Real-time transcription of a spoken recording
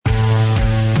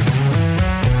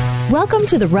Welcome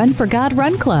to the Run for God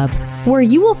Run Club, where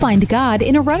you will find God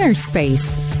in a runner's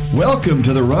space. Welcome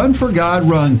to the Run for God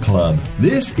Run Club.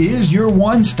 This is your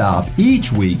one stop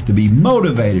each week to be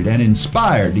motivated and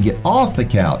inspired to get off the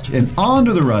couch and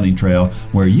onto the running trail,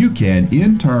 where you can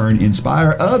in turn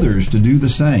inspire others to do the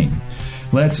same.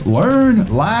 Let's learn,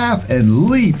 laugh, and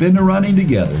leap into running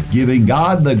together, giving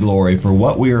God the glory for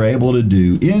what we are able to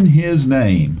do in His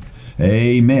name.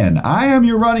 Amen. I am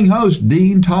your running host,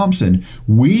 Dean Thompson.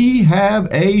 We have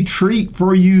a treat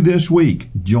for you this week.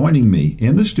 Joining me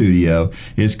in the studio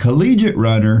is collegiate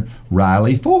runner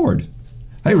Riley Ford.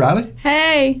 Hey, Riley.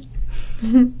 Hey.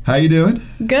 How you doing?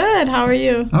 Good. How are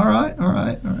you? All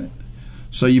right.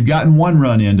 So you've gotten one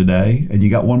run in today, and you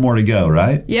got one more to go,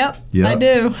 right? Yep. I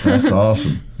do. That's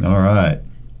awesome. All right.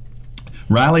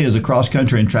 Riley is a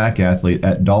cross-country and track athlete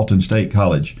at Dalton State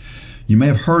College. You may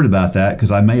have heard about that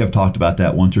because I may have talked about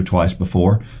that once or twice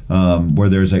before, where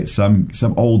there's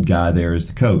some old guy there as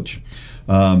the coach.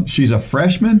 She's a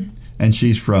freshman, and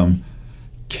she's from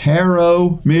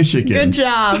Cairo, Michigan. Good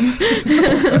job.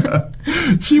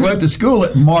 She went to school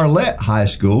at Marlette High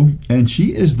School, and she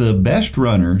is the best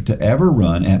runner to ever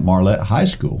run at Marlette High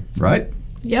School, right?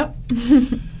 Yep.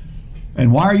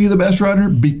 And why are you the best runner?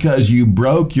 Because you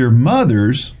broke your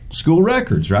mother's school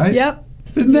records, right? Yep.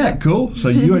 Isn't that cool? So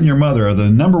you and your mother are the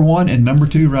number 1 and number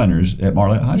 2 runners at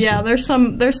Marlette High School. Yeah, there's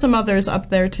some others up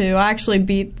there too. I actually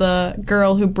beat the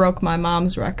girl who broke my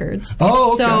mom's records.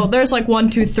 Oh, okay. So there's like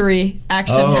 1, 2, 3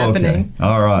 action happening. Okay.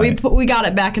 All right. We got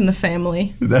it back in the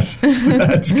family. That's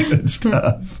good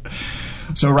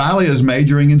stuff. So Riley is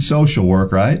majoring in social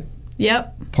work, right?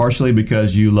 Yep. Partially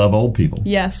because you love old people.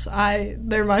 Yes,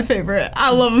 they're my favorite.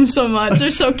 I love them so much.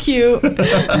 They're so cute.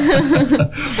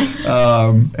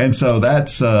 And so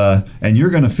that's and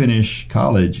you're going to finish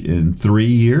college in 3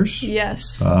 years?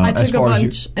 Yes. I took a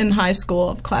bunch in high school,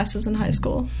 of classes in high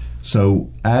school. So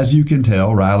as you can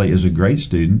tell, Riley is a great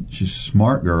student. She's a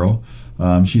smart girl.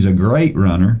 She's a great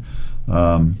runner.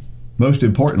 Most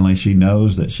importantly, she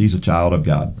knows that she's a child of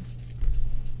God.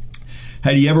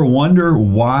 Hey, do you ever wonder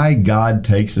why God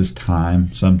takes His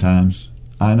time sometimes?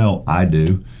 I know I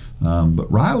do.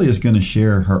 But Riley is going to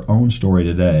share her own story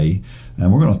today,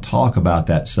 and we're going to talk about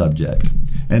that subject.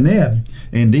 And then,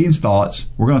 in Dean's Thoughts,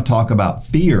 we're going to talk about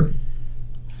fear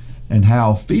and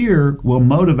how fear will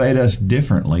motivate us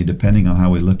differently depending on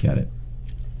how we look at it.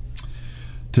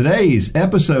 Today's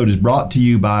episode is brought to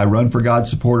you by Run for God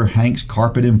supporter Hank's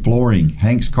Carpet and Flooring.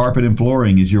 Hank's Carpet and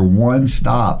Flooring is your one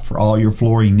stop for all your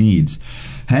flooring needs.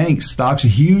 Hank's stocks a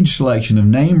huge selection of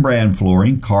name brand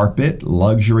flooring, carpet,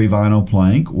 luxury vinyl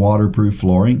plank, waterproof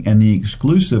flooring, and the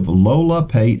exclusive Lola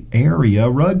Pate area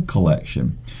rug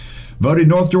collection. Voted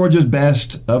North Georgia's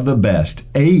best of the best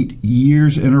 8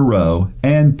 years in a row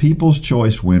and People's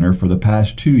Choice winner for the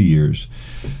past 2 years.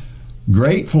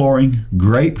 Great flooring,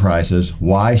 great prices.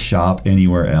 Why shop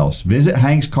anywhere else? Visit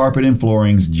Hank's Carpet and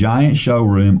Flooring's giant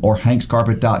showroom or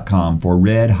hankscarpet.com for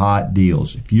red hot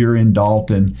deals. If you're in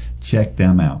Dalton, check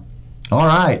them out. All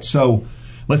right, so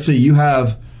let's see. You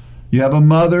have a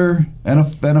mother and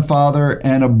a father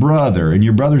and a brother, and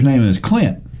your brother's name is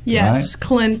Clint. Yes, right?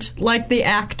 Clint, like the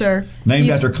actor. Named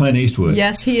after Clint Eastwood.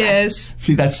 Yes, he is.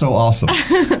 See, that's so awesome.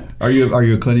 Are you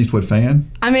a Clint Eastwood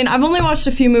fan? I mean, I've only watched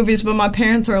a few movies, but my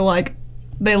parents are like,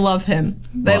 they love him.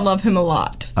 They love him a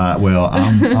lot. Well,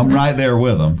 I'm right there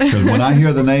with them, because when I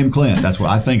hear the name Clint, that's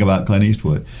what I think about Clint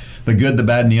Eastwood. The Good, the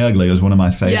Bad, and the Ugly is one of my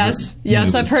favorites.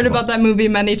 Yes, I've heard about that movie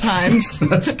many times.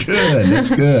 That's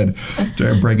good.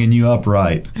 They're bringing you up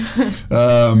right.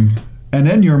 And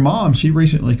then your mom, she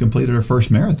recently completed her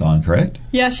first marathon, correct?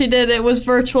 Yeah, she did. It was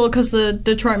virtual because the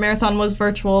Detroit Marathon was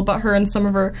virtual, but her and some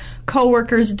of her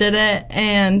coworkers did it,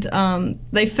 and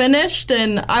they finished,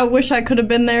 and I wish I could have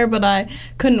been there, but I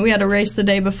couldn't. We had a race the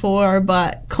day before,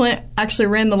 but Clint actually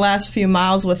ran the last few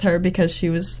miles with her because she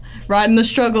was riding the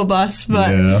struggle bus,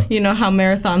 but You know how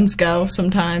marathons go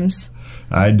sometimes.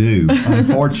 I do.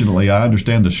 Unfortunately, I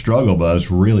understand the struggle bus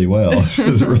really well as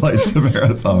it relates to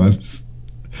marathons.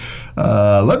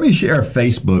 Let me share a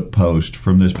Facebook post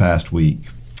from this past week.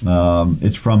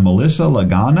 It's from Melissa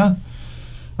Lagana.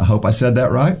 I hope I said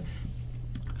that right.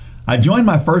 I joined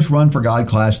my first Run for God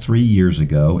class 3 years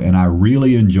ago, and I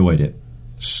really enjoyed it.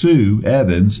 Sue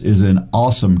Evans is an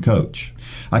awesome coach.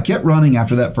 I kept running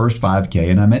after that first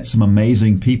 5K, and I met some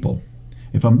amazing people.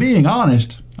 If I'm being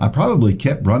honest, I probably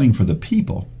kept running for the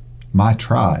people, my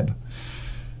tribe.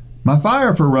 My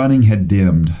fire for running had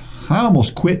dimmed. I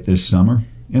almost quit this summer.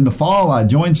 In the fall, I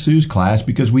joined Sue's class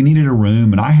because we needed a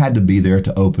room and I had to be there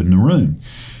to open the room.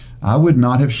 I would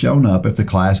not have shown up if the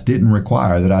class didn't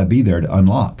require that I be there to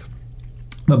unlock.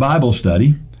 The Bible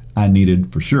study, I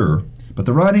needed for sure. But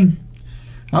the running,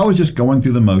 I was just going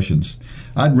through the motions.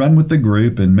 I'd run with the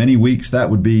group, and many weeks that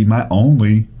would be my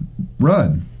only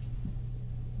run.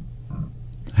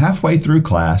 Halfway through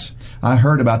class, I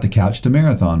heard about the Couch to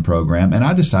Marathon program, and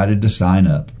I decided to sign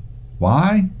up.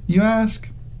 Why, you ask?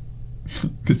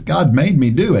 Because God made me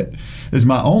do it, is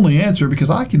my only answer, because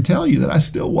I can tell you that I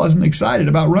still wasn't excited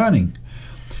about running.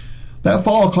 That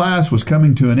fall class was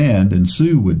coming to an end, and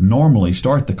Sue would normally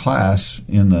start the class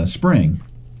in the spring.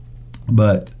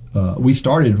 But we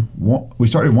started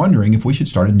wondering if we should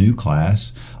start a new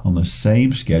class on the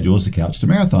same schedule as the Couch to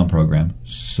Marathon program.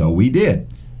 So we did.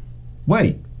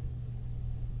 Wait,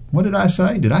 what did I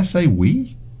say? Did I say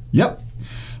we? Yep,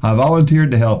 I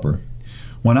volunteered to help her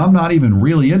when I'm not even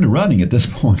really into running at this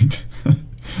point.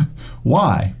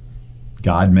 Why?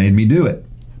 God made me do it.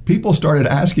 People started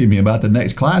asking me about the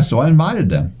next class, so I invited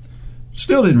them.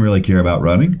 Still didn't really care about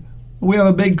running. We have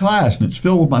a big class, and it's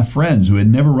filled with my friends who had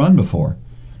never run before.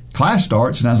 Class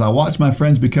starts, and as I watch my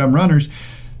friends become runners,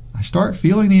 I start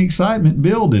feeling the excitement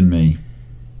build in me.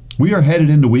 We are headed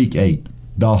into week 8,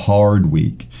 the hard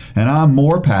week, and I'm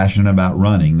more passionate about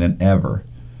running than ever.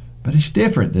 But it's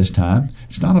different this time.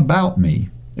 It's not about me.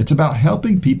 It's about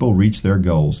helping people reach their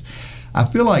goals. I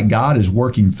feel like God is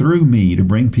working through me to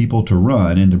bring people to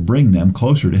run and to bring them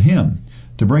closer to Him,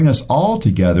 to bring us all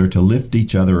together to lift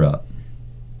each other up.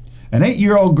 An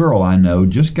 8-year-old girl I know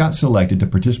just got selected to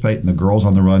participate in the Girls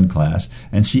on the Run class,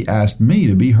 and she asked me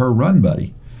to be her run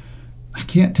buddy. I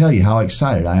can't tell you how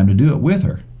excited I am to do it with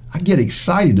her. I get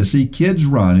excited to see kids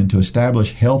run and to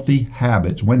establish healthy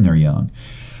habits when they're young.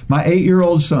 My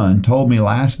 8-year-old son told me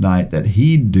last night that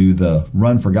he'd do the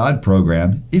Run for God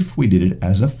program if we did it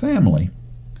as a family.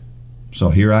 So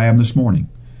here I am this morning,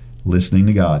 listening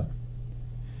to God.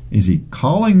 Is He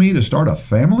calling me to start a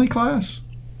family class?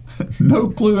 No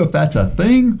clue if that's a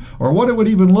thing or what it would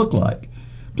even look like.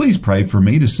 Please pray for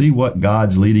me to see what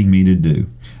God's leading me to do.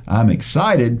 I'm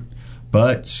excited,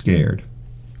 but scared.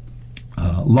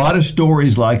 A lot of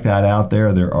stories like that out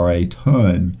there. There are a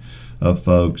ton of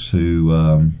folks who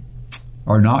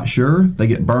are not sure. They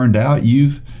get burned out.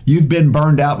 You've been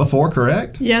burned out before,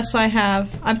 correct? Yes, I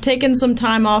have. I've taken some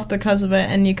time off because of it,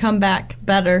 and you come back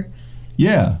better.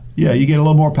 Yeah, you get a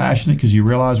little more passionate because you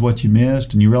realize what you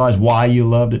missed and you realize why you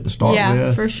loved it to start with.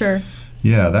 Yeah, for sure.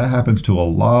 Yeah, that happens to a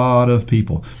lot of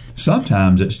people.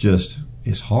 Sometimes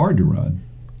it's hard to run.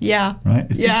 Yeah. Right?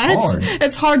 It's just hard.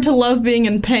 It's hard to love being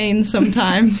in pain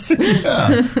sometimes.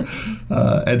 Yeah.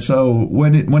 And so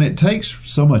when it takes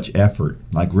so much effort,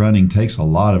 like running takes a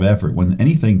lot of effort, when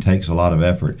anything takes a lot of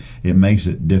effort, it makes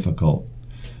it difficult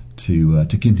to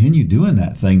continue doing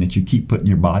that thing that you keep putting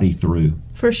your body through.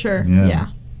 For sure, yeah.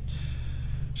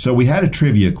 So we had a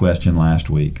trivia question last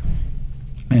week,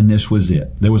 and this was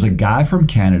it. There was a guy from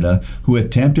Canada who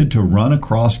attempted to run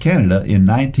across Canada in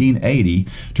 1980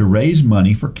 to raise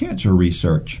money for cancer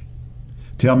research.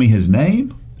 Tell me his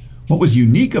name, what was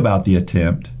unique about the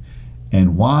attempt,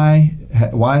 and why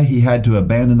he had to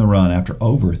abandon the run after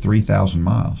over 3,000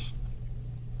 miles.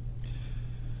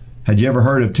 Had you ever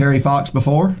heard of Terry Fox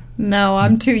before? No,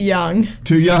 I'm too young.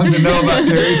 Too young to know about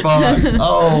Terry Fox.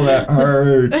 Oh, that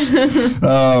hurts.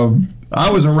 I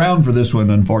was around for this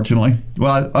one, unfortunately.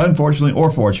 Well, unfortunately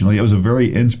or fortunately, it was a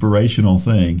very inspirational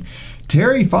thing.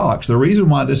 Terry Fox, the reason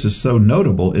why this is so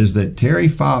notable is that Terry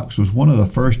Fox was one of the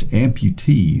first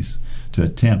amputees to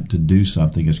attempt to do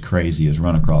something as crazy as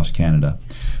run across Canada.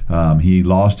 He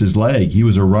lost his leg. He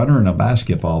was a runner and a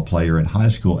basketball player in high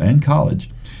school and college.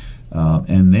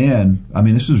 And then,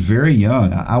 this was very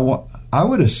young. I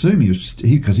would assume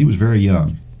because he was very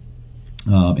young.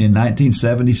 In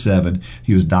 1977,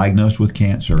 he was diagnosed with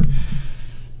cancer,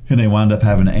 and they wound up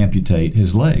having to amputate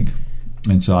his leg.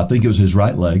 And so I think it was his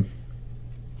right leg.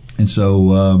 And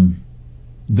so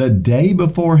the day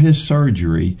before his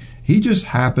surgery, he just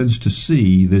happens to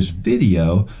see this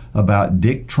video about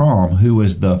Dick Traum, who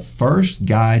was the first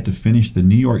guy to finish the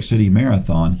New York City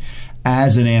Marathon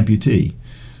as an amputee.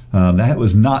 That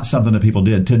was not something that people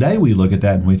did. Today we look at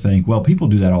that and we think, well, people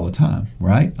do that all the time,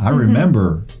 right? I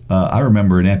remember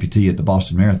an amputee at the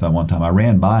Boston Marathon one time. I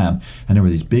ran by him, and there were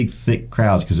these big, thick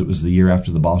crowds because it was the year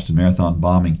after the Boston Marathon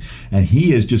bombing, and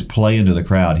he is just playing to the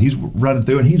crowd. He's running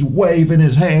through, and he's waving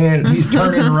his hand, and he's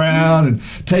turning around and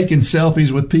taking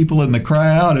selfies with people in the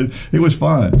crowd, and it was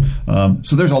fun.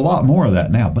 So there's a lot more of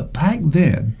that now, but back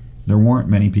then, there weren't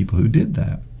many people who did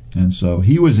that. And so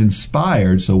he was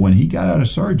inspired. So when he got out of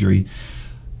surgery,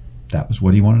 that was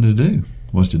what he wanted to do,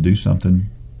 was to do something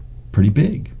pretty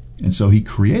big. And so he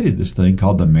created this thing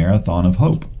called the Marathon of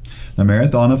Hope. The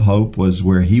Marathon of Hope was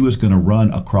where he was going to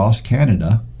run across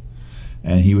Canada,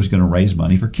 and he was going to raise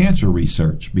money for cancer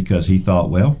research because he thought,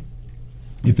 well,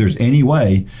 if there's any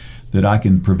way that I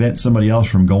can prevent somebody else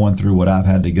from going through what I've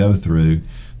had to go through,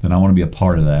 then I want to be a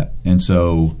part of that. And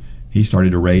so he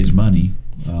started to raise money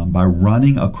by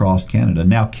running across Canada.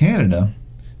 Now, Canada,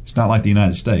 it's not like the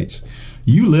United States.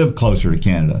 You live closer to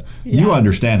Canada. Yeah. You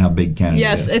understand how big Canada is.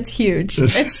 Yes, it's huge.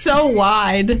 It's so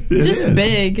wide. Just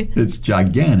big. It's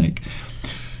gigantic.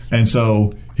 And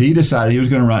so he decided he was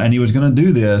going to run, and he was going to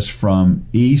do this from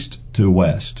east to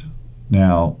west.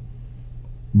 Now,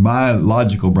 my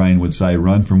logical brain would say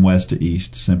run from west to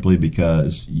east simply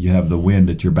because you have the wind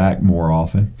at your back more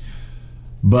often.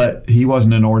 But he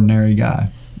wasn't an ordinary guy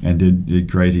and did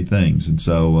crazy things. And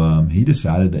so he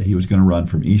decided that he was going to run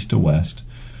from east to west.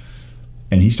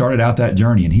 And he started out that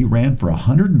journey, and he ran for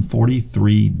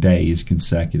 143 days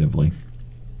consecutively.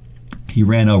 He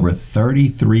ran over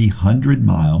 3,300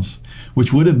 miles,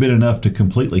 which would have been enough to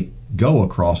completely go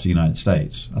across the United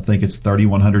States. I think it's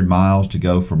 3,100 miles to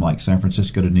go from like San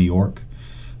Francisco to New York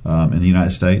in the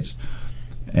United States.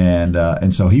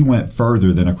 And so he went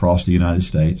further than across the United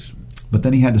States, but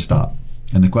then he had to stop.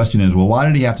 And the question is, well, why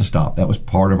did he have to stop? That was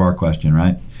part of our question,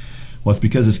 right? Well, it's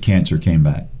because his cancer came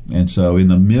back. And so in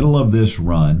the middle of this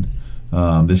run,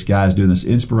 this guy's doing this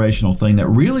inspirational thing that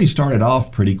really started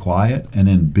off pretty quiet and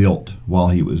then built while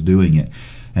he was doing it.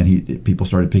 And people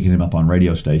started picking him up on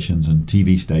radio stations and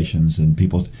TV stations, and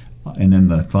then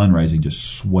the fundraising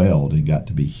just swelled and got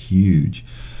to be huge.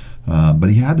 But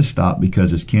he had to stop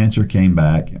because his cancer came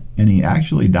back, and he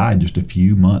actually died just a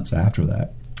few months after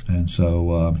that. And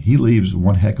so he leaves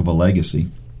one heck of a legacy.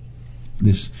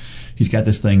 He's got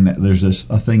this thing there's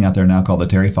a thing out there now called the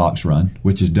Terry Fox Run,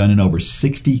 which is done in over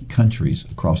 60 countries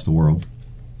across the world.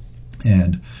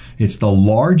 And it's the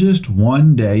largest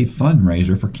one-day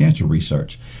fundraiser for cancer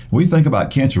research. When we think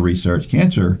about cancer research,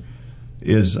 cancer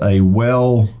is a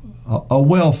well-funded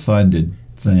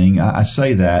thing. I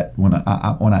say that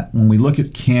when we look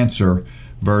at cancer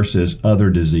versus other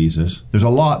diseases, there's a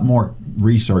lot more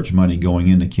research money going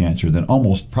into cancer than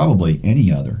almost probably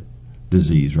any other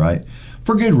disease, right?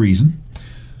 For good reason.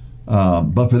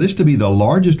 But for this to be the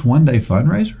largest one-day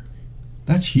fundraiser,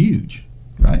 that's huge,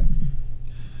 right?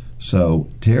 So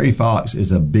Terry Fox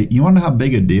is you want to know how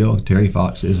big a deal Terry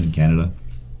Fox is in Canada?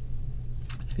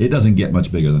 It doesn't get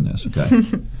much bigger than this, okay?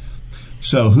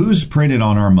 So who's printed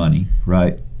on our money,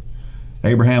 right?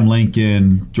 Abraham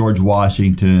Lincoln, George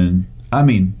Washington,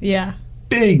 yeah,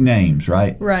 big names,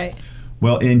 right? Right.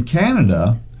 Well, in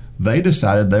Canada, they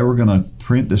decided they were going to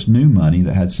print this new money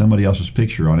that had somebody else's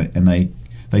picture on it, and they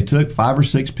took 5 or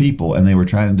 6 people, and they were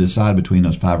trying to decide between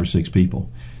those 5 or 6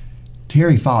 people.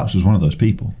 Terry Fox was one of those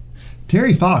people.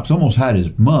 Terry Fox almost had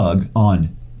his mug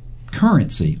on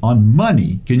currency, on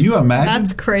money. Can you imagine?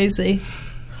 That's crazy.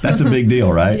 That's a big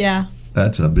deal, right? Yeah.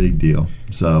 That's a big deal.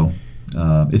 So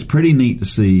it's pretty neat to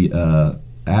see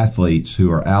athletes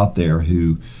who are out there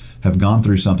who have gone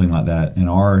through something like that and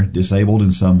are disabled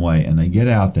in some way, and they get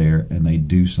out there and they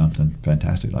do something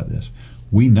fantastic like this.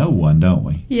 We know one, don't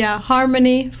we? Yeah,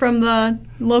 Harmony from the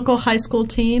local high school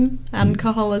team and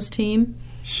Kahala's team.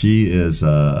 She is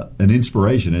an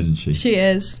inspiration, isn't she? She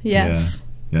is, yes.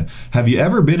 Yeah. Have you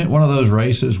ever been at one of those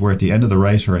races where at the end of the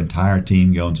race her entire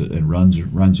team goes and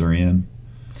runs her in?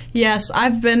 Yes,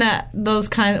 I've been at those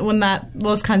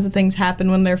kinds of things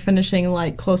happen when they're finishing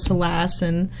like close to last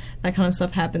and that kind of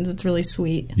stuff happens. It's really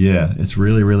sweet. Yeah, it's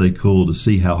really, really cool to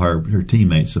see how her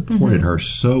teammates supported her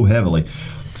so heavily.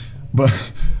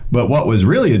 But what was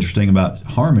really interesting about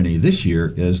Harmony this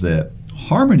year is that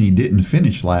Harmony didn't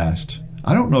finish last.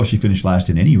 I don't know if she finished last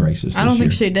in any races this year. I don't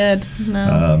think she did.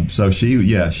 No. So she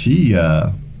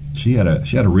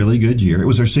had a really good year. It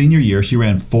was her senior year. She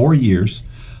ran 4 years.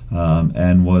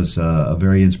 And was a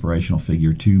very inspirational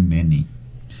figure to many.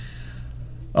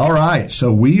 All right,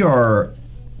 so we are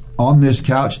on this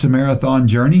Couch to Marathon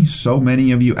journey. So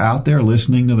many of you out there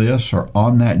listening to this are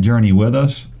on that journey with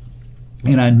us.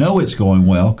 And I know it's going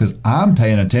well because I'm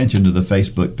paying attention to the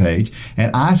Facebook page,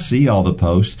 and I see all the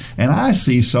posts, and I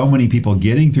see so many people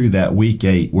getting through that week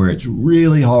 8 where it's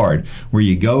really hard, where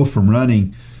you go from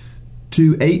running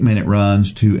 2 8-minute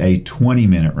runs to a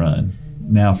 20-minute run.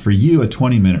 Now, for you, a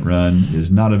 20-minute run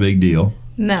is not a big deal.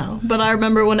 No, but I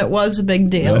remember when it was a big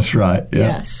deal. That's right. Yeah.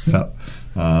 Yes.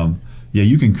 Yeah,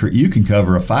 you can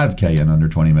cover a 5K in under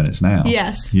 20 minutes now.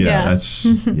 Yes. Yeah. That's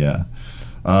yeah.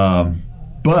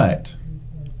 But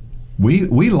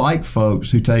we like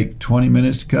folks who take 20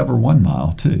 minutes to cover 1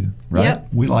 mile too, right? Yep.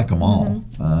 We like them all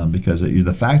because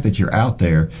the fact that you're out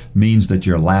there means that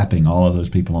you're lapping all of those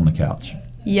people on the couch.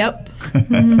 Yep.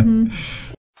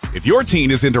 If your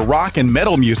teen is into rock and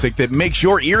metal music that makes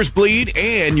your ears bleed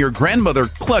and your grandmother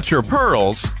clutch her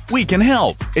pearls, we can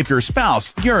help. If your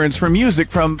spouse yearns for music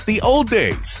from the old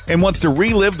days and wants to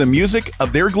relive the music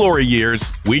of their glory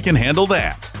years, we can handle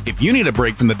that. If you need a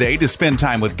break from the day to spend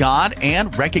time with God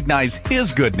and recognize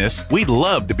His goodness, we'd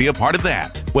love to be a part of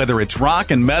that. Whether it's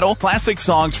rock and metal, classic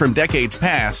songs from decades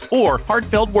past, or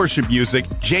heartfelt worship music,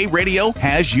 J Radio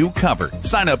has you covered.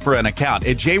 Sign up for an account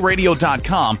at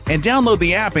jradio.com and download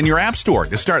the app in your app store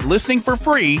to start listening for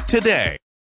free today.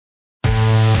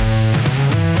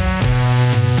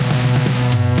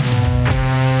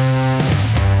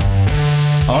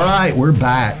 All right, we're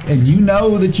back. And you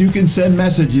know that you can send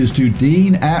messages to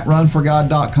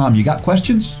dean@runforgod.com. You got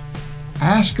questions?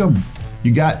 Ask them.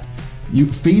 You got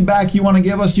feedback you want to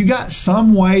give us? You got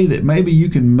some way that maybe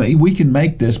we can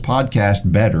make this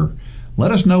podcast better?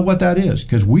 Let us know what that is,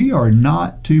 because we are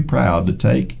not too proud to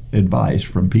take advice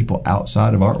from people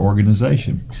outside of our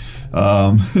organization.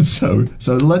 So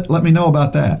let me know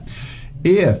about that.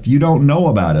 If you don't know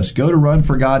about us, go to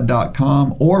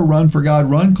runforgod.com or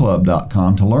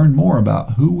runforgodrunclub.com to learn more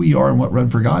about who we are and what Run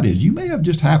for God is. You may have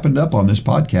just happened up on this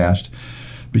podcast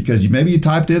because maybe you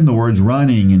typed in the words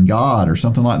running and God or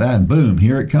something like that, and boom,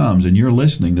 here it comes, and you're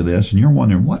listening to this, and you're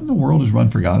wondering, what in the world is Run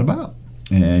for God about?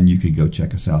 And you could go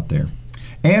check us out there.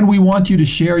 And we want you to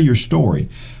share your story.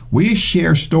 We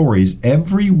share stories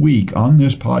every week on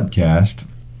this podcast,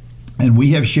 and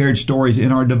we have shared stories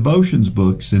in our devotions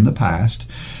books in the past,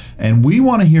 and we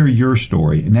want to hear your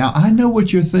story. Now, I know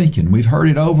what you're thinking. We've heard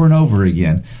it over and over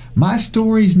again. My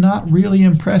story's not really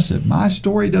impressive. My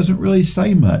story doesn't really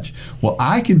say much. Well,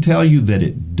 I can tell you that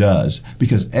it does,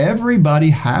 because everybody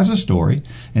has a story,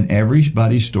 and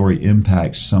everybody's story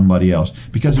impacts somebody else,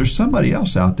 because there's somebody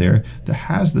else out there that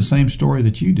has the same story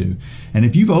that you do. And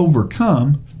if you've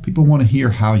overcome, people want to hear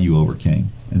how you overcame.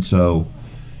 And so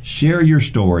share your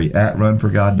story at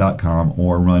runforgod.com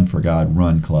or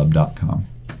runforgodrunclub.com.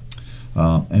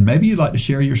 And maybe you'd like to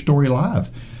share your story live.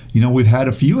 You know, we've had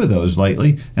a few of those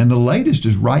lately, and the latest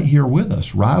is right here with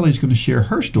us. Riley's going to share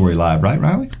her story live, right,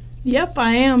 Riley? Yep,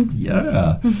 I am.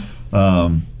 Yeah.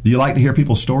 Do you like to hear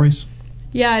people's stories?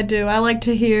 Yeah, I do. I like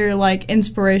to hear,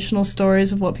 inspirational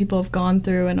stories of what people have gone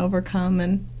through and overcome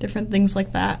and different things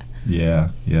like that. Yeah.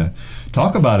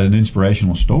 Talk about an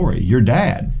inspirational story. Your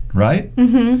dad, right?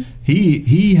 Mm-hmm.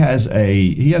 He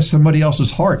has somebody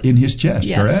else's heart in his chest,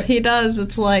 yes, correct? Yes, he does.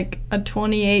 It's like a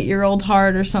 28-year-old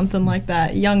heart or something like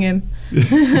that. Youngin'.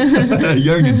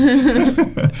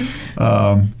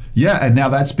 Youngin'. Yeah, and now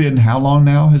that's been, how long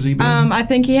now has he been? I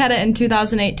think he had it in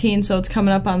 2018, so it's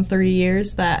coming up on 3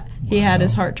 years that he had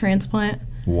his heart transplant.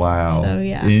 Wow. So,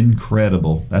 yeah.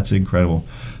 Incredible. That's incredible.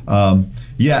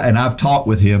 Yeah, and I've talked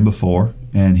with him before,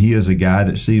 and he is a guy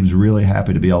that seems really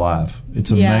happy to be alive. It's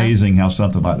amazing how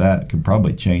something like that can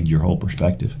probably change your whole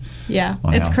perspective. Yeah,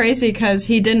 it's crazy because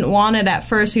he didn't want it at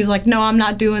first. He was like, no, I'm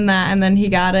not doing that, and then he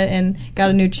got it and got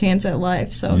a new chance at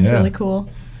life, so it's really cool.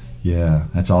 Yeah,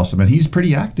 that's awesome. And he's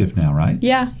pretty active now, right?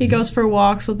 Yeah, he goes for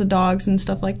walks with the dogs and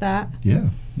stuff like that. Yeah.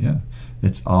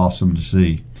 It's awesome to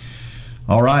see.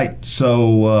 All right,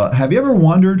 so have you ever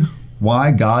wondered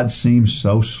why God seems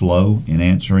so slow in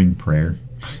answering prayer?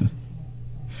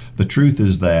 The truth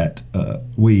is that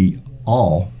we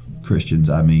all,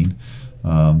 Christians,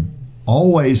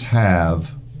 always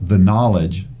have the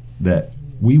knowledge that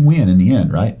we win in the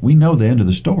end, right? We know the end of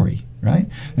the story, right?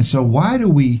 And so why do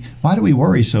we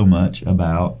worry so much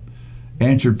about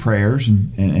answered prayers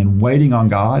and waiting on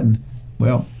God? And,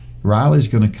 well, Riley's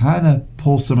going to kind of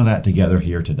pull some of that together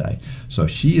here today. So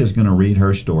she is going to read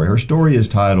her story. Her story is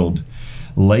titled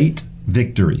Late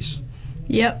Victories.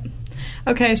 Yep.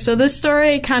 Okay, so this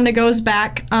story kind of goes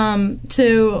back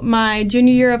to my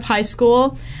junior year of high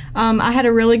school. I had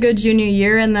a really good junior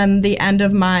year, and then the end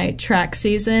of my track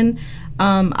season,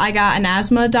 I got an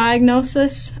asthma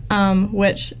diagnosis,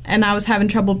 and I was having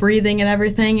trouble breathing and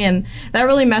everything, and that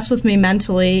really messed with me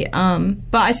mentally.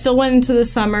 But I still went into the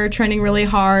summer training really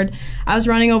hard. I was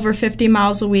running over 50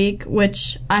 miles a week,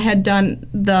 which I had done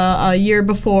the year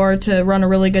before to run a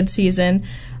really good season.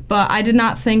 But I did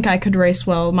not think I could race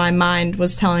well. My mind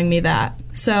was telling me that.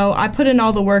 So I put in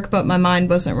all the work, but my mind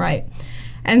wasn't right.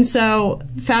 And so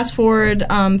fast forward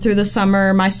through the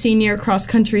summer, my senior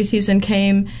cross-country season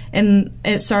came, and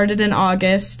it started in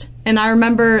August. And I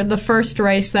remember the first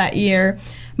race that year,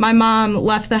 my mom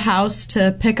left the house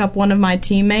to pick up one of my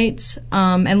teammates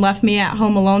and left me at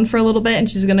home alone for a little bit, and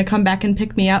she's going to come back and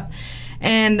pick me up.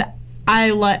 And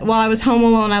while I was home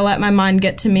alone, I let my mind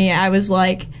get to me. I was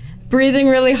breathing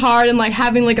really hard and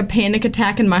having a panic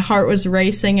attack, and my heart was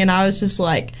racing, and I was just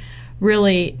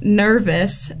really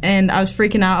nervous, and I was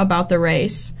freaking out about the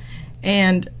race.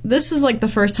 And this is like the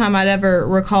first time I'd ever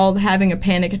recalled having a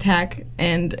panic attack,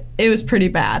 and it was pretty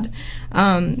bad.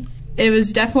 It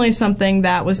was definitely something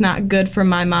that was not good for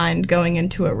my mind going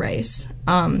into a race.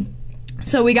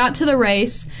 So we got to the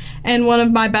race, and one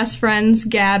of my best friends,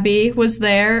 Gabby, was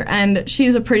there, and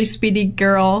she's a pretty speedy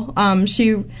girl.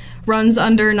 She runs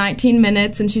under 19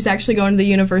 minutes, and she's actually going to the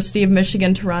University of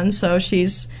Michigan to run, so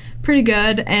she's pretty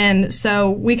good. And so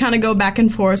we kind of go back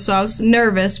and forth, so I was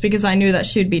nervous because I knew that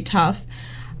she'd be tough.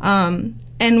 And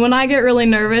when I get really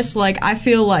nervous, like, I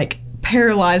feel like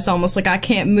paralyzed almost, like I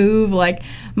can't move, like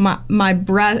my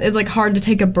breath, it's like hard to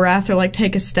take a breath or like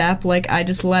take a step, like I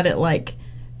just let it like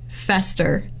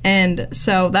fester. And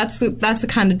so that's the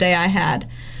kind of day I had.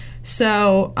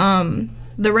 So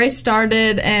the race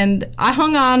started, and I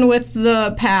hung on with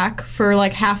the pack for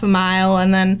like half a mile,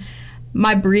 and then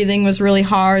my breathing was really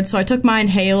hard, so I took my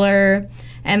inhaler,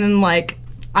 and then like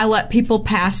I let people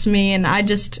pass me, and I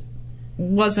just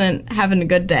wasn't having a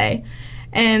good day.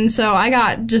 And so I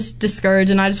got just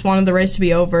discouraged, and I just wanted the race to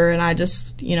be over, and I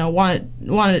just,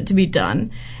 wanted it to be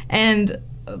done.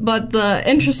 But the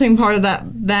interesting part of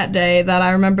that day that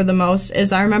I remember the most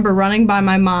is I remember running by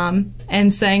my mom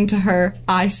and saying to her,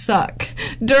 "I suck,"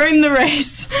 during the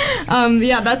race.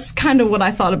 That's kind of what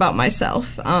I thought about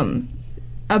myself.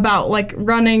 About like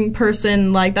running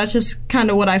person, like that's just kind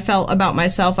of what I felt about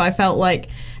myself. I felt like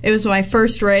it was my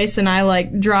first race, and I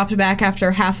like dropped back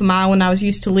after half a mile when I was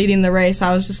used to leading the race.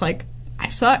 I was just like, I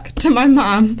suck, to my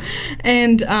mom.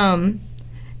 And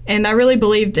I really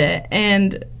believed it.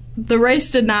 And the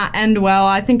race did not end well.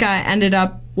 I think I ended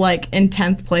up like in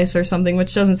 10th place or something,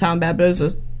 which doesn't sound bad, but it was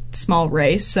a small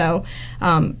race. So,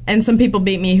 and some people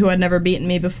beat me who had never beaten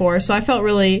me before. So I felt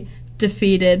really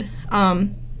defeated.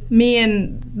 Me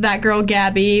and that girl,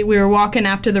 Gabby, we were walking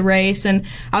after the race, and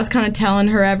I was kind of telling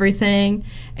her everything.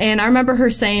 And I remember her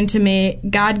saying to me,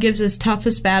 God gives his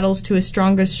toughest battles to his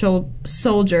strongest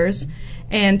soldiers,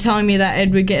 and telling me that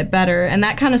it would get better. And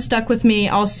that kind of stuck with me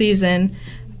all season.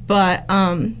 But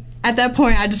at that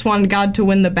point, I just wanted God to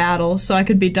win the battle so I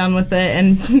could be done with it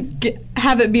and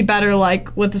have it be better,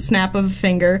 like with a snap of a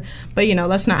finger. But,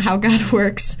 that's not how God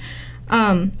works.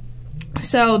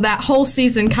 So that whole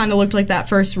season kind of looked like that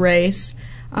first race.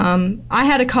 I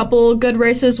had a couple good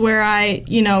races where I,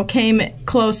 came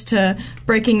close to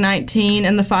breaking 19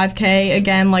 in the 5K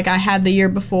again, like I had the year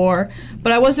before.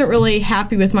 But I wasn't really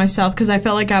happy with myself because I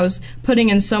felt like I was putting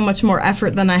in so much more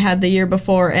effort than I had the year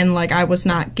before, and like I was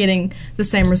not getting the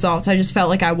same results. I just felt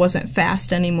like I wasn't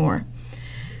fast anymore.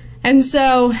 And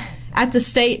so at the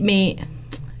state meet,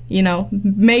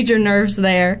 major nerves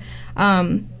there.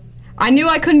 I knew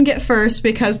I couldn't get first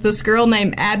because this girl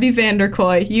named Abby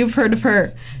Vanderkoy, you've heard of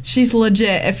her. She's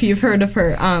legit if you've heard of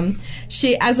her.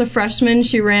 She, as a freshman,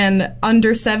 she ran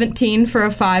under 17 for a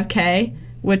 5K,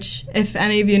 which if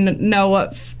any of you know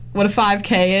what a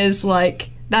 5K is, like,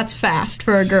 that's fast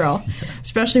for a girl,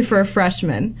 especially for a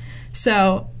freshman.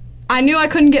 So I knew I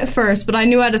couldn't get first, but I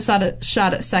knew I had a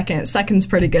shot at second. Second's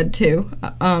pretty good, too.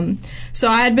 So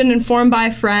I had been informed by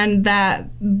a friend that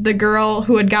the girl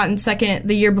who had gotten second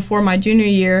the year before my junior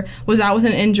year was out with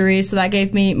an injury, so that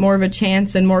gave me more of a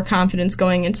chance and more confidence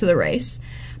going into the race.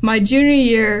 My junior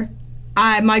year,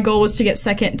 my goal was to get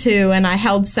second, too, and I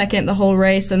held second the whole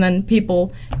race, and then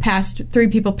three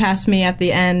people passed me at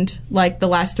the end, like the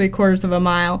last 3/4 of a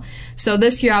mile. So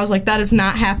this year I was like, that is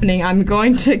not happening. I'm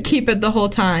going to keep it the whole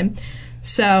time.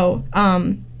 So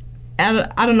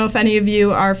I don't know if any of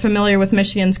you are familiar with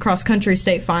Michigan's cross-country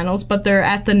state finals, but they're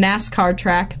at the NASCAR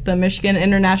track, the Michigan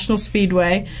International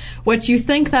Speedway, which you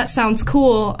think that sounds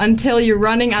cool until you're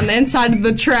running on the inside of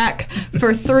the track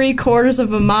for 3/4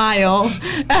 of a mile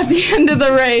at the end of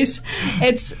the race.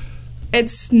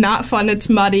 It's not fun. It's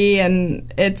muddy,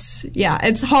 and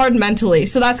it's hard mentally.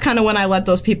 So that's kind of when I let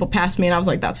those people pass me, and I was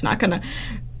like, that's not gonna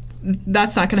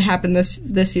happen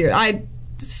this year. I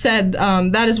said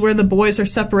that is where the boys are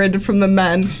separated from the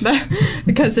men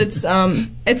because it's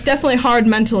definitely hard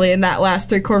mentally in that last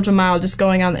 3/4 of a mile just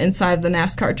going on the inside of the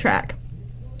NASCAR track.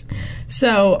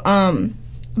 So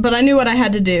but I knew what I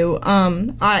had to do.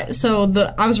 I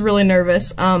was really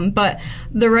nervous. But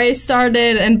the race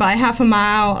started, and by half a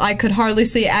mile, I could hardly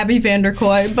see Abby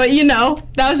Vanderkoy. But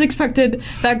that was expected.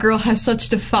 That girl has such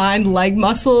defined leg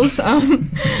muscles.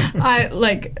 I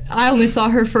only saw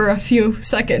her for a few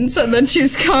seconds, and then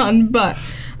she's gone. But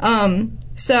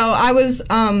so I was.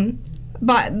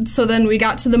 So then we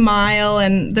got to the mile,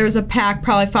 and there was a pack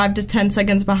probably 5 to 10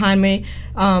 seconds behind me.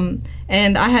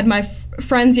 And I had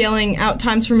friends yelling out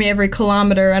times for me every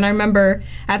kilometer. And I remember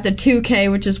at the 2K,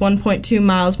 which is 1.2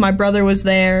 miles, my brother was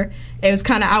there. It was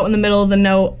kind of out in the middle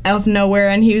of nowhere,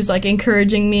 and he was like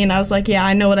encouraging me, and I was like, yeah,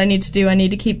 I know what I need to do. I need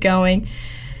to keep going.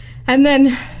 And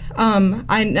then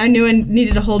I knew I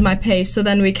needed to hold my pace, so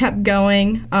then we kept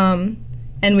going, and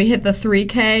we hit the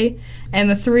 3K, and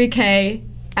the 3K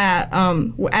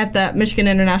at that Michigan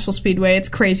International Speedway, it's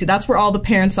crazy. That's where all the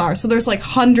parents are. So there's like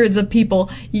hundreds of people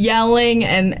yelling,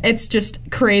 and it's just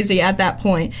crazy at that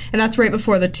point. And that's right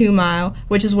before the 2 mile,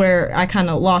 which is where I kind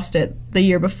of lost it the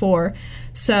year before.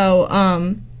 So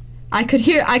I could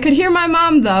hear my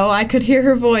mom, though. I could hear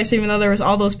her voice, even though there was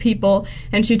all those people,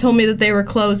 and she told me that they were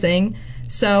closing.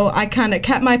 So I kind of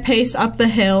kept my pace up the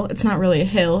hill. It's not really a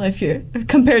hill if you're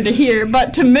compared to here,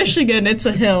 but to Michigan, it's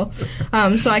a hill.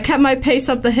 So I kept my pace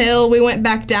up the hill. We went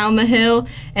back down the hill,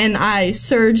 and I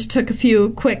surged, took a few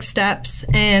quick steps,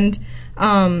 and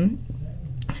the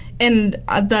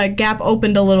gap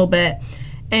opened a little bit.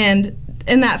 And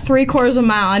in that 3/4 of a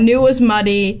mile, I knew it was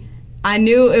muddy. I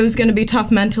knew it was going to be tough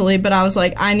mentally, but I was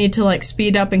like, I need to like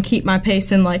speed up and keep my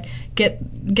pace and like get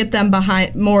them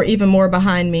even more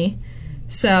behind me.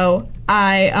 So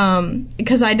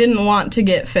because I didn't want to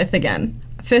get 5th again.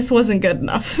 5th wasn't good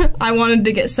enough. I wanted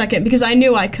to get 2nd because I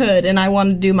knew I could, and I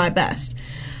wanted to do my best.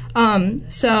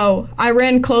 So I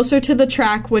ran closer to the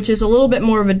track, which is a little bit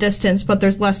more of a distance, but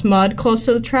there's less mud close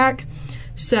to the track.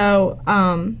 So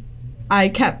I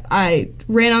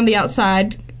ran on the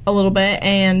outside a little bit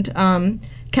and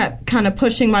kept kind of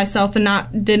pushing myself and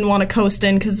didn't want to coast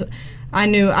in because I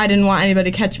knew I didn't want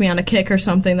anybody to catch me on a kick or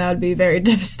something. That would be very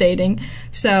devastating.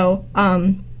 So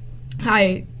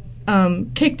I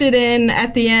kicked it in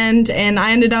at the end, and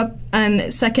I ended up in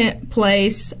 2nd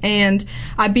place, and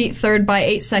I beat 3rd by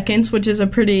 8 seconds, which is a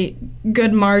pretty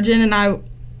good margin. And I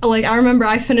remember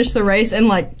I finished the race, and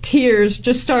like tears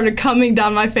just started coming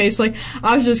down my face. Like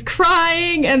I was just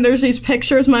crying, and there's these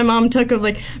pictures my mom took of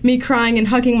like me crying and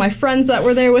hugging my friends that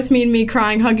were there with me, and me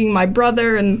crying, hugging my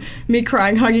brother, and me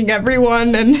crying, hugging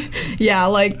everyone. And yeah,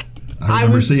 like I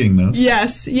remember seeing those.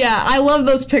 Yes, yeah, I love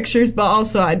those pictures, but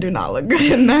also I do not look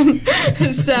good in them.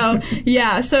 So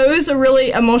it was a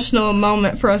really emotional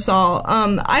moment for us all.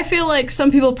 I feel like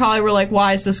some people probably were like,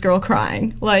 why is this girl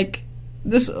crying? Like,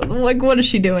 what is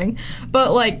she doing?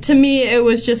 But like, to me, it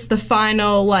was just the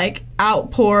final like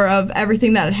outpour of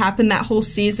everything that had happened that whole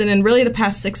season, and really the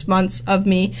past 6 months of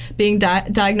me being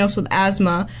diagnosed with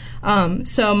asthma.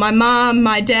 So my mom,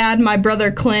 my dad, my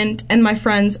brother Clint, and my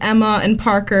friends Emma and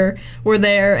Parker were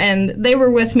there, and they were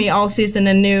with me all season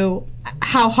and knew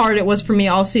how hard it was for me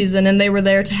all season, and they were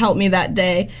there to help me that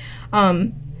day.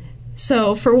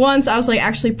 So for once, I was like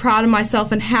actually proud of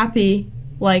myself and happy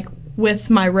like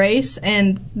with my race,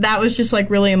 and that was just like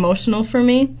really emotional for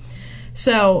me.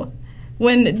 So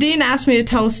when Dean asked me to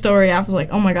tell a story, I was like,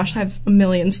 oh my gosh, I have a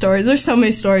million stories. There's so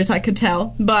many stories I could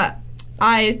tell, but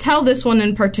I tell this one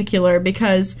in particular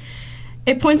because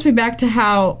it points me back to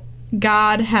how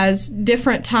God has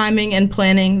different timing and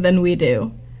planning than we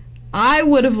do. I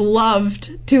would have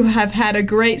loved to have had a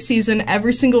great season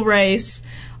every single race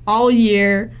all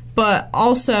year, but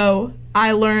also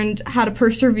I learned how to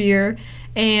persevere,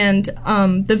 and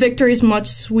the victory is much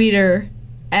sweeter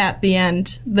at the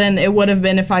end than it would have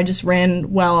been if I just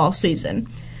ran well all season.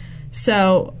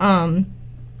 So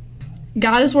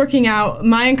God is working out.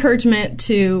 My encouragement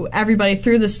to everybody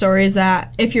through the story is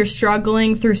that if you're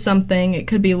struggling through something, it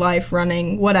could be life,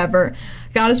 running, whatever,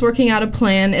 God is working out a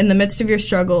plan in the midst of your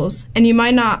struggles, and you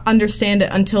might not understand it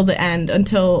until the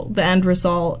end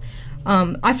result.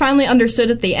 I finally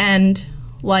understood at the end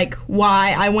like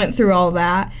why I went through all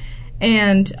that,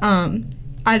 and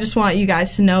I just want you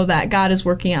guys to know that God is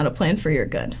working out a plan for your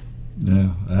good. Yeah,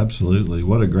 absolutely.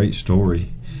 What a great story.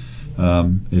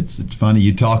 It's funny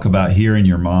you talk about hearing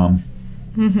your mom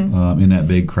in that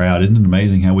big crowd. Isn't it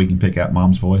amazing how we can pick out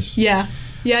mom's voice? Yeah.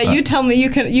 You tell me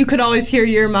you could always hear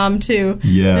your mom too.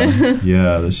 Yeah.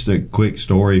 Just a quick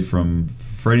story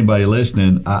for anybody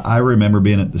listening. I remember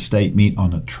being at the state meet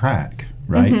on a track,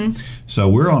 right? Mm-hmm. So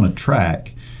we're on a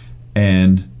track,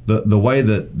 and the way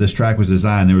that this track was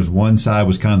designed, there was one side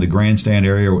was kind of the grandstand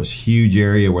area. It was a huge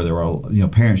area where there were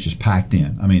parents just packed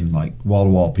in. I mean, like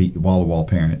wall-to-wall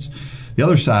parents. The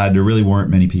other side, there really weren't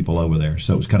many people over there.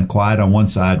 So it was kind of quiet on one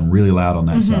side and really loud on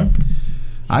that side.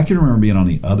 I can remember being on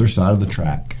the other side of the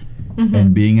track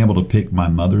and being able to pick my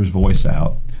mother's voice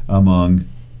out among,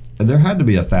 there had to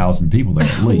be 1,000 people there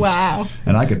at least. Wow.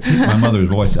 And I could pick my mother's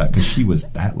voice out because she was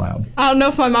that loud. I don't know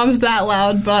if my mom's that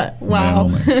loud, but wow.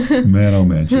 Man, oh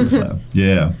man, she was loud.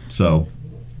 Yeah, so,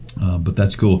 but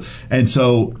that's cool. And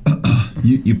so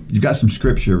you've got some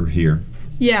scripture here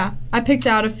Yeah, I picked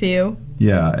out a few.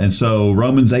 Yeah, and so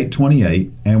Romans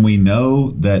 8:28, and we know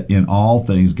that in all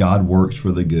things God works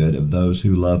for the good of those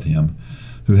who love him,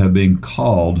 who have been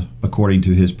called according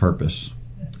to his purpose.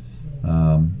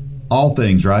 All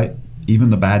things, right? Even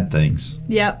the bad things.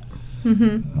 Yep.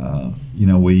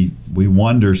 We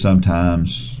wonder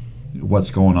sometimes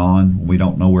what's going on. We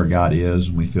don't know where God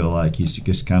is. We feel like he's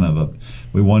just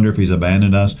we wonder if he's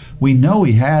abandoned us. We know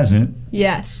he hasn't.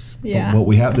 Yes. Yeah. But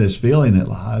we have this feeling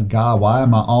that, God, why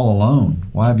am I all alone?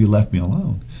 Why have you left me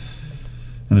alone?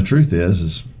 And the truth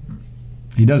is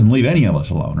he doesn't leave any of us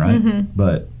alone, right?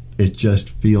 But it just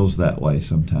feels that way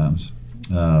sometimes.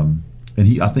 And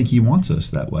I think he wants us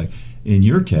that way. In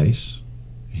your case,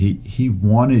 he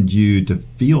wanted you to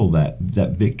feel that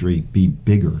victory be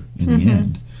bigger in the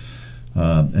end,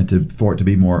 and for it to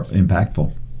be more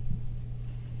impactful.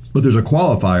 But there's a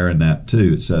qualifier in that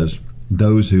too. It says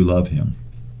those who love him.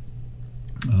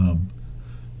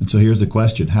 And so here's the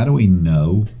question: how do we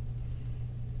know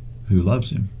who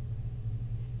loves him?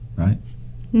 Right?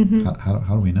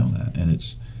 How do we know that? And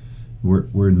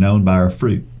we're known by our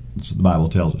fruit. That's what the Bible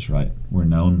tells us, right? We're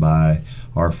known by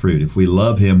our fruit. If we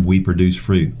love him, we produce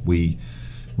fruit. We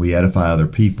edify other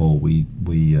people.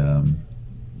 We're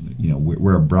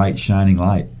a bright, shining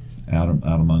light out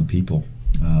among people.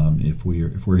 If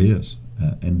we're his,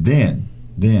 and then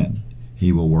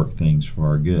he will work things for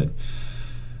our good.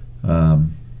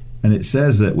 And it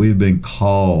says that we've been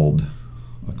called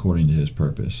according to his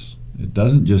purpose. It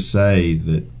doesn't just say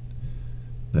that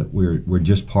we're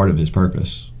just part of his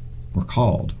purpose. We're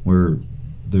called. We're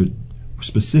there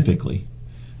specifically.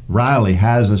 Riley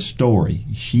has a story.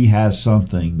 She has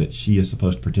something that she is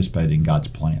supposed to participate in God's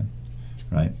plan,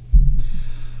 right?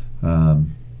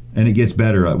 And it gets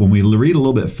better when we read a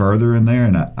little bit further in there.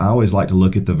 And I always like to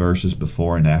look at the verses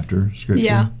before and after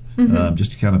Scripture,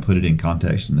 just to kind of put it in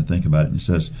context and to think about it. And it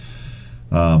says,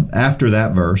 after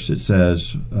that verse, it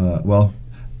says,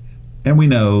 and we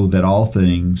know that all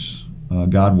things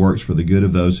God works for the good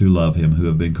of those who love him, who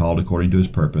have been called according to his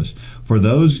purpose. For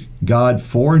those God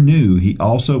foreknew, he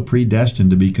also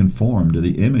predestined to be conformed to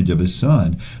the image of his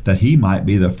Son, that he might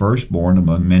be the firstborn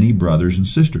among many brothers and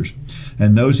sisters.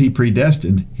 And those he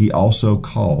predestined, he also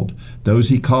called. Those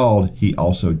he called, he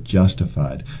also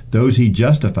justified. Those he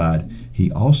justified, he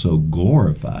also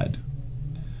glorified.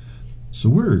 So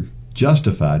we're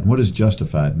justified. What does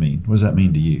justified mean? What does that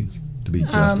mean to you? To be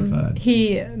justified.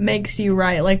 He makes you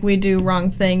right, like we do wrong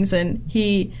things, and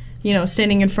he,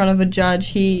 standing in front of a judge,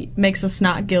 he makes us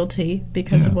not guilty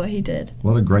because of what he did.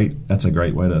 That's a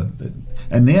great way to,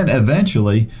 and then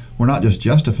eventually we're not just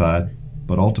justified,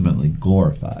 but ultimately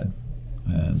glorified.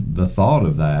 And the thought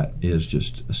of that is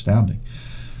just astounding.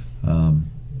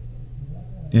 And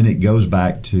it goes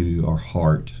back to our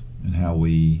heart and how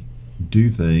we do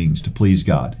things to please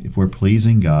God. If we're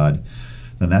pleasing God,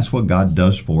 then that's what God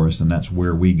does for us, and that's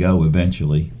where we go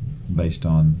eventually based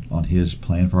on his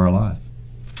plan for our life.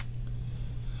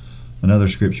 Another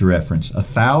scripture reference: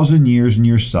 1,000 years in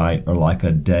your sight are like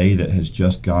a day that has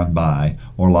just gone by,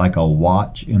 or like a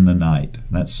watch in the night.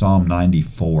 And that's Psalm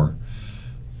 94.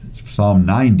 Psalm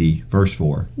 90, verse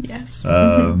 4. Yes.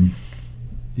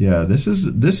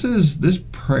 This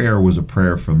prayer was a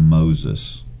prayer from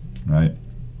Moses, right?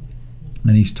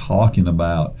 And he's talking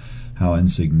about how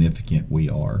insignificant we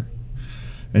are.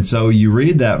 And so you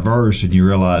read that verse and you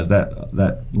realize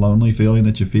that lonely feeling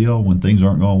that you feel when things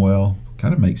aren't going well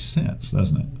kind of makes sense,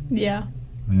 doesn't it? Yeah.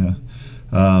 Yeah.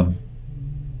 And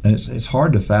it's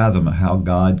hard to fathom how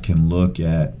God can look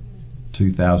at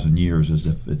 2,000 years as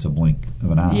if it's a blink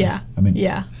of an eye. Yeah. I mean,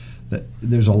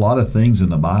 there's a lot of things in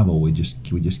the Bible we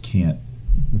just can't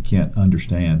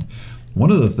understand. One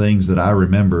of the things that I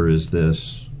remember is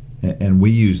this, and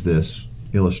we use this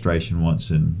illustration once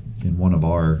in one of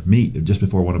our just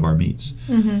before one of our meets,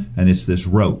 and it's this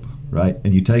rope, right?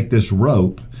 And you take this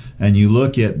rope and you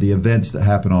look at the events that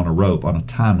happen on a rope on a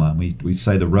timeline. We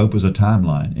say the rope is a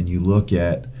timeline, and you look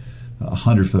at a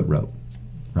 100-foot rope,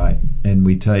 right? And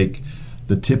we take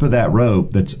the tip of that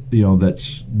rope that's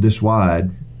this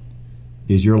wide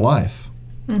is your life,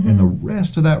 and the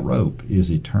rest of that rope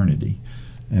is eternity.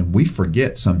 And we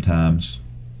forget sometimes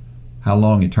how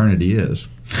long eternity is.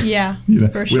 Yeah,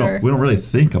 for sure. We don't really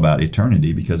think about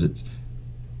eternity because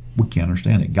we can't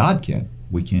understand it. God can,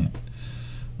 we can't.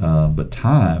 But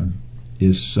time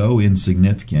is so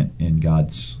insignificant in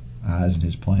God's eyes and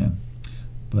his plan.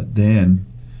 But then,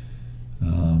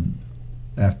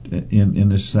 in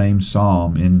this same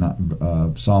psalm, in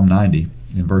Psalm 90,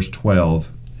 in verse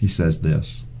 12, he says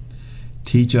this: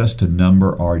 "Teach us to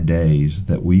number our days,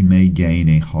 that we may gain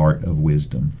a heart of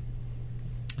wisdom."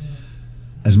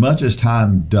 as much as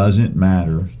time doesn't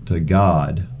matter to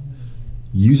God,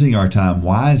 using our time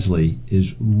wisely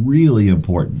is really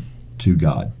important to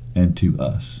God and to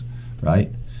us,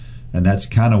 right? And that's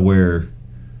kind of where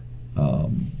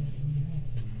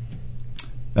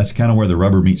the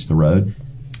rubber meets the road,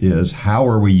 is how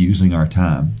are we using our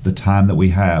time? The time that we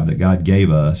have that God gave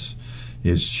us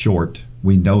is short.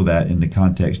 We know that in the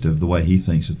context of the way He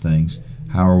thinks of things.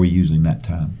 How are we using that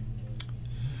time?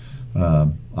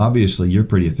 Obviously, you're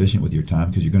pretty efficient with your time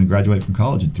because you're going to graduate from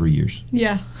college in 3 years.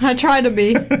 Yeah, I try to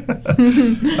be. And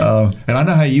I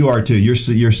know how you are too.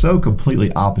 You're so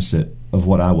completely opposite of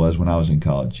what I was when I was in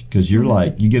college, because you're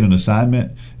like, you get an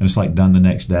assignment and it's like done the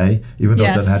next day, even though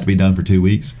it doesn't have to be done for 2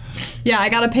 weeks. Yeah, I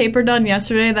got a paper done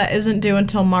yesterday that isn't due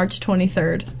until March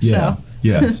 23rd. Yeah. So.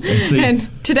 Yeah.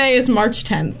 And today is March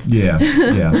 10th.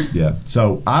 Yeah.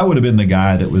 So I would have been the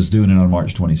guy that was doing it on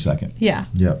March 22nd. Yeah.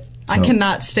 Yep. I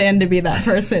cannot stand to be that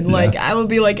person. Like, I would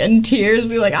be like in tears,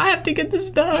 be like, I have to get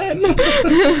this done.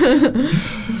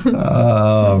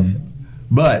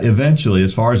 But eventually,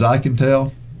 as far as I can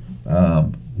tell,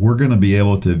 we're going to be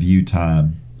able to view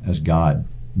time as God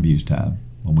views time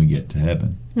when we get to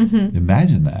heaven. Mm-hmm.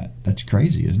 Imagine that. That's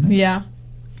crazy, isn't it? Yeah.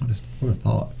 What a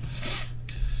thought.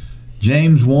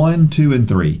 James 1, 2, and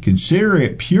 3. Consider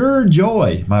it pure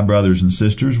joy, my brothers and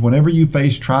sisters, whenever you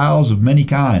face trials of many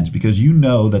kinds, because you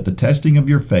know that the testing of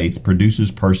your faith produces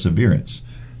perseverance.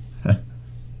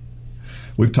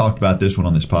 We've talked about this one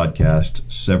on this podcast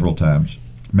several times,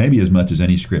 maybe as much as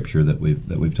any scripture that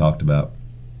we've talked about.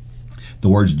 The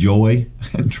words joy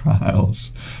and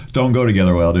trials don't go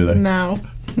together well, do they? No.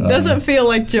 It doesn't feel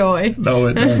like joy. No,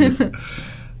 it doesn't.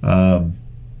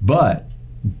 But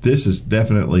this is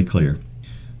definitely clear.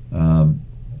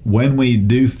 When we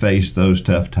do face those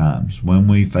tough times, when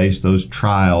we face those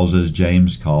trials, as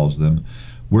James calls them,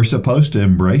 we're supposed to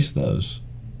embrace those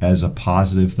as a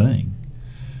positive thing.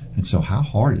 And so how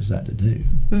hard is that to do?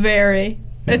 Very.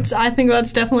 Yeah. I think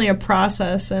that's definitely a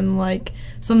process and like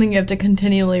something you have to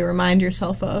continually remind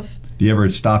yourself of. Do you ever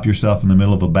stop yourself in the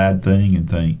middle of a bad thing and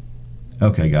think,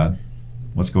 okay, God,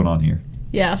 what's going on here?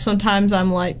 Yeah, sometimes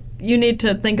I'm like, you need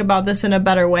to think about this in a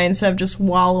better way instead of just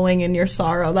wallowing in your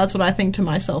sorrow. That's what I think to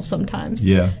myself sometimes.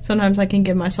 Yeah. Sometimes I can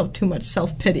give myself too much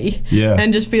self-pity. Yeah.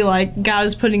 And just be like, God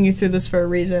is putting you through this for a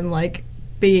reason. Like,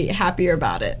 be happier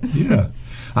about it. Yeah.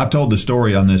 I've told the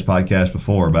story on this podcast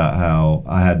before about how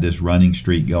I had this running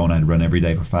streak going. I'd run every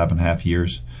day for 5.5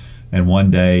 years. And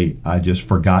one day I just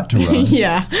forgot to run.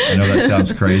 Yeah. I know that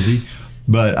sounds crazy,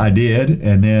 but I did.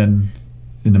 And then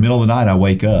in the middle of the night, I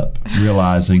wake up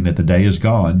realizing that the day is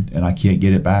gone and I can't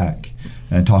get it back.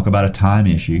 And talk about a time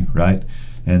issue, right?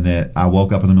 And that I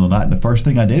woke up in the middle of the night, and the first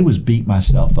thing I did was beat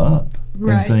myself up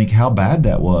and think how bad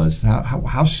that was.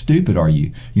 How stupid are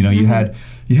you? You know, you had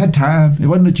time. It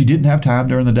wasn't that you didn't have time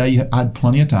during the day. I had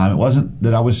plenty of time. It wasn't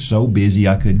that I was so busy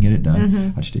I couldn't get it done.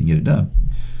 Mm-hmm. I just didn't get it done.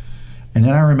 And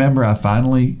then I remember I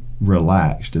finally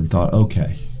relaxed and thought,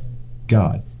 okay,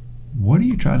 God, what are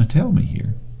you trying to tell me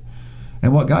here?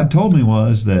 And what God told me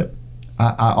was that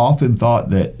I often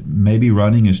thought that maybe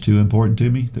running is too important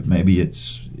to me, that maybe it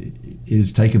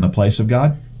is taking the place of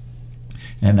God.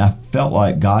 And I felt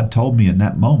like God told me in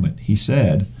that moment, He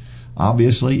said,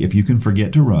 obviously, if you can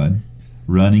forget to run,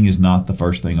 running is not the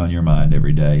first thing on your mind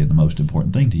every day and the most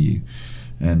important thing to you.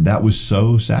 And that was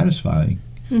so satisfying.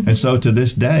 Mm-hmm. And so to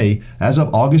this day, as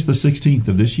of August the 16th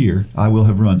of this year, I will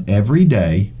have run every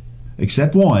day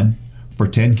except one for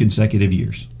 10 consecutive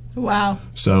years. Wow.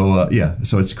 So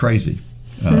so it's crazy,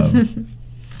 and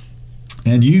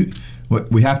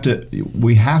we have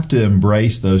to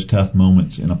embrace those tough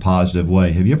moments in a positive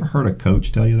way. Have you ever heard a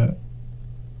coach tell you that?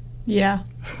 Yeah.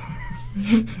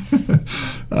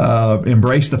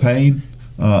 Embrace the pain,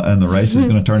 and the race is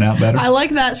going to turn out better. I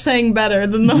like that saying better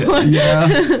than the one. Yeah.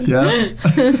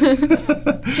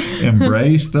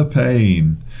 Embrace the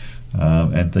pain,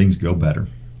 and things go better.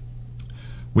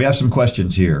 We have some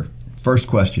questions here. First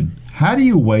question, how do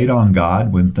you wait on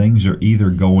God when things are either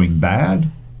going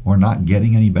bad or not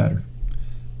getting any better?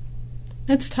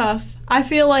 It's tough. I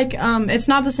feel like it's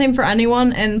not the same for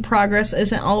anyone, and progress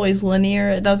isn't always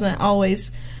linear. It doesn't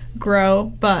always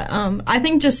grow, but I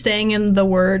think just staying in the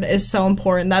Word is so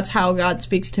important. That's how God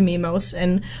speaks to me most.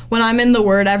 And when I'm in the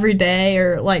Word every day,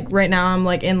 or like right now I'm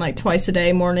like in like twice a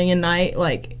day, morning and night,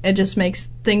 like it just makes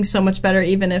things so much better.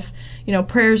 Even if, you know,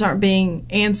 prayers aren't being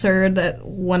answered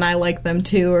when I like them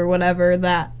to or whatever,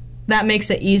 that makes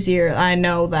it easier. I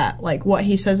know that like what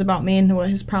He says about me and what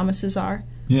His promises are.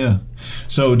 Yeah.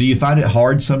 So do you find it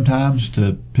hard sometimes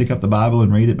to pick up the Bible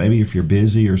and read it, maybe if you're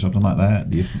busy or something like that?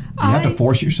 Do you have to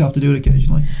force yourself to do it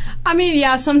occasionally? I mean,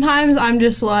 yeah, sometimes I'm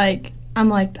just like, I'm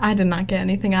like, I did not get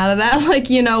anything out of that. Like,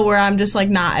 where I'm just like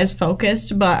not as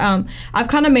focused. But I've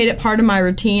kind of made it part of my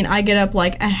routine. I get up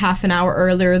like a half an hour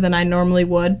earlier than I normally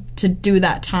would to do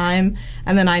that time.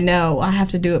 And then I know I have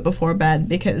to do it before bed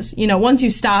because, once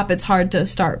you stop, it's hard to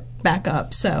start back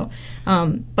up. So,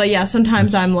 but yeah,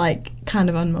 sometimes I'm like kind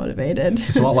of unmotivated.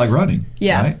 It's a lot like running.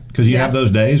 Yeah. Right? Because you have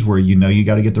those days where you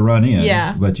got to get the run in.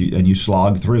 Yeah. But you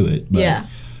slog through it. But, yeah.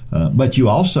 But you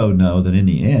also know that in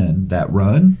the end, that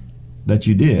run that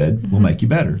you did will make you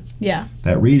better. Yeah.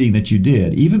 That reading that you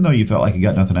did, even though you felt like you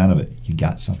got nothing out of it, you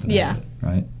got something out of it,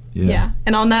 right? Yeah.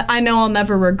 And I know I'll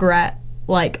never regret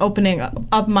like opening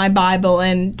up my Bible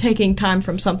and taking time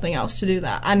from something else to do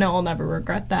that. I know I'll never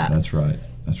regret that. That's right.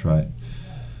 That's right.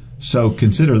 So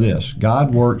consider this.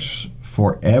 God works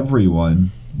for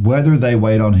everyone, whether they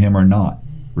wait on Him or not,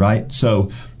 right?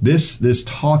 So this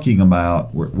talking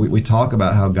about, we talk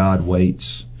about how God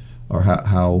waits, or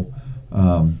how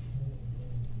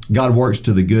God works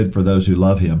to the good for those who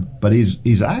love Him, but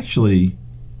He's actually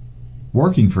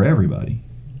working for everybody,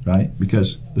 right?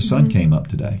 Because the sun came up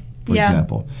today, for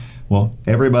example. Well,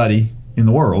 everybody in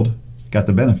the world got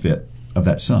the benefit of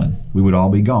that sun. We would all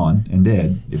be gone and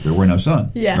dead if there were no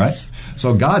sun, right?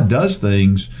 So God does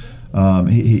things.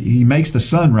 He makes the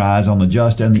sun rise on the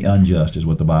just and the unjust, is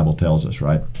what the Bible tells us,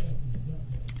 right?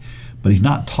 But He's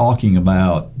not talking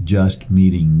about just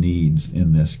meeting needs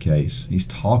in this case. He's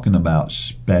talking about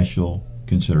special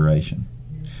consideration.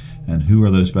 And who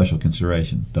are those special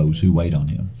considerations? Those who wait on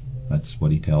Him. That's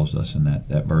what He tells us in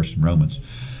that verse in Romans.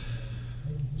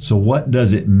 So what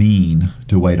does it mean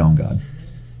to wait on God?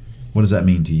 What does that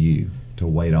mean to you, to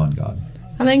wait on God?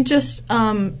 I think just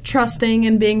trusting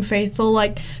and being faithful,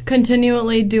 like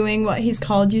continually doing what He's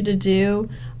called you to do,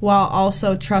 while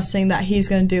also trusting that He's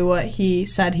going to do what He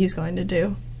said He's going to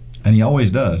do. And He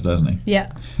always does, doesn't He?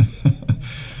 Yeah.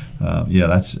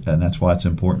 That's why it's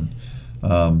important.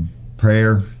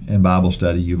 Prayer and Bible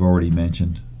study, you've already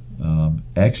mentioned.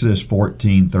 Exodus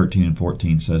 14:13 and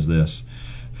 14 says this: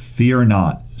 "Fear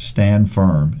not, stand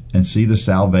firm, and see the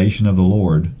salvation of the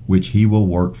Lord, which He will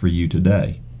work for you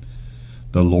today.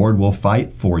 The Lord will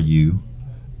fight for you,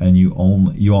 and you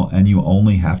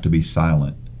only have to be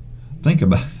silent." Think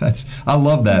about that. I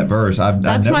love that verse.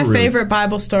 That's my favorite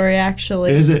Bible story,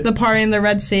 actually. Is it? The party in the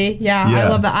Red Sea. Yeah, I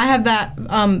love that. I have that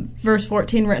verse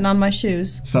 14 written on my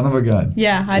shoes. Son of a gun.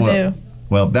 Yeah, I do.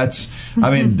 Well, that's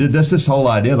this whole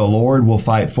idea. The Lord will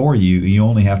fight for you. You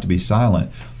only have to be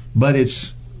silent. But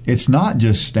it's not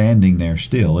just standing there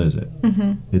still, is it?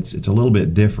 Mm-hmm. It's a little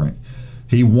bit different.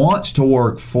 He wants to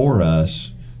work for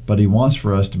us, but He wants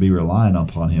for us to be reliant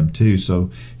upon Him too. So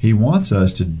He wants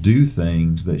us to do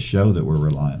things that show that we're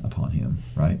reliant upon Him,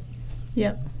 right?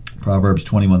 Yep. Proverbs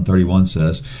 21:31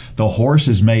 says, "The horse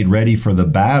is made ready for the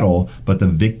battle, but the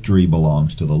victory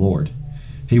belongs to the Lord."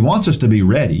 He wants us to be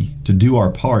ready, to do our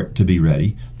part to be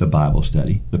ready, the Bible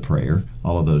study, the prayer,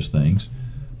 all of those things.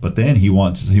 But then He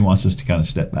wants us to kind of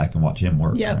step back and watch Him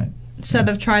work, right? Instead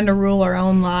of trying to rule our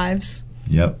own lives.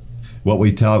 Yep. What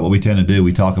we tend to do,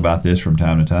 we talk about this from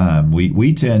time to time. We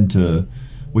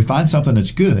find something that's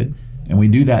good, and we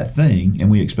do that thing, and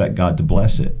we expect God to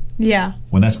bless it. Yeah.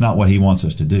 When that's not what He wants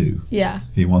us to do. Yeah.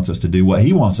 He wants us to do what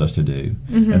He wants us to do,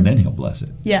 and then He'll bless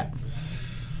it. Yeah.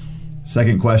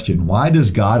 Second question: why does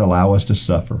God allow us to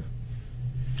suffer?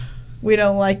 We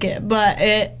don't like it, but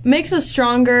it makes us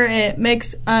stronger.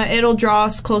 It'll draw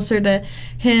us closer to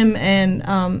Him, and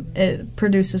it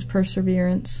produces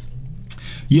perseverance.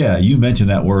 Yeah, you mentioned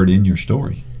that word in your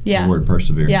story. Yeah. The word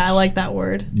perseverance. Yeah, I like that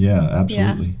word. Yeah,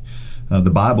 absolutely. Yeah. The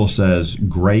Bible says,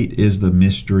 "Great is the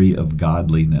mystery of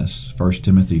godliness." 1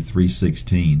 Timothy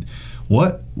 3:16.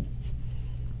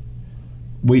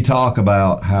 We talk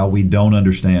about how we don't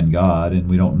understand God and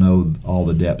we don't know all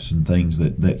the depths and things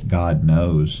that God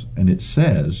knows. And it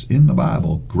says in the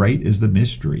Bible, great is the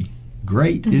mystery.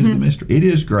 Great is the mystery. It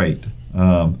is great.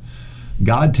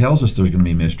 God tells us there's going to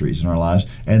be mysteries in our lives.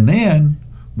 And then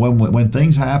when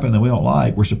things happen that we don't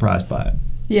like, we're surprised by it.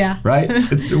 Yeah. Right?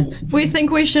 We think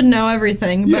we should know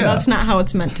everything, but that's not how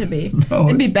it's meant to be. No,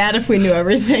 it'd be bad if we knew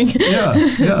everything.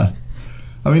 Yeah.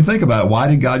 I mean, think about it. Why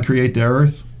did God create the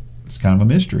earth? It's kind of a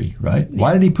mystery, right? Yeah.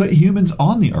 Why did He put humans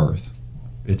on the earth?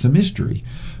 It's a mystery.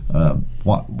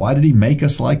 Why did He make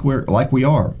us like we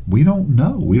are? We don't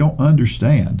know. We don't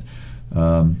understand.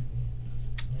 And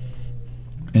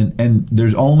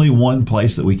there's only one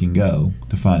place that we can go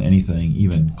to find anything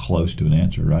even close to an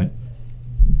answer, right?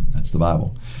 That's the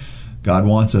Bible. God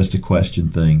wants us to question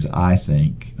things, I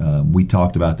think. We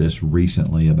talked about this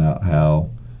recently about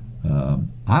how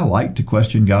I like to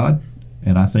question God,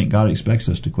 and I think God expects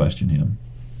us to question Him.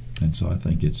 And so I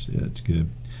think it's good.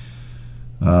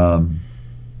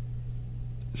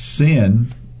 Sin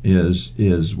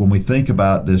is when we think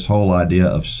about this whole idea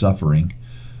of suffering,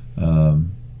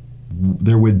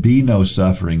 there would be no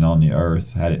suffering on the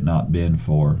earth had it not been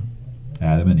for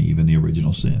Adam and Eve in the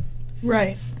original sin.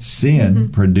 Right. Sin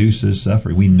produces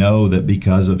suffering. We know that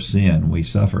because of sin we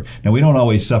suffer. Now, we don't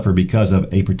always suffer because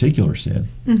of a particular sin,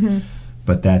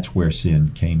 but that's where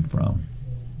sin came from.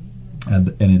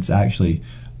 And it's actually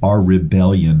our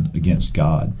rebellion against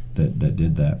God that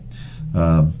did that.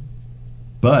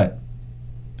 But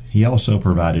he also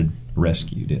provided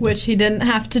rescue, didn't Which he didn't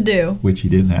have to do. Which he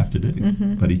didn't have to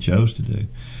do, but he chose to do.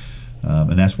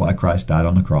 And that's why Christ died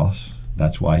on the cross.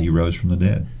 That's why he rose from the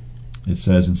dead. It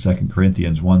says in 2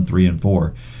 Corinthians 1, 3, and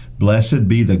 4, "Blessed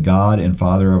be the God and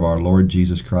Father of our Lord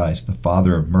Jesus Christ, the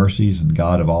Father of mercies and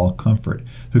God of all comfort,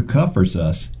 who comforts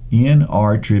us in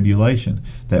our tribulation,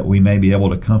 that we may be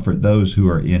able to comfort those who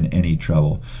are in any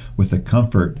trouble, with the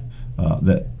comfort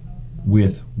that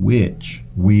with which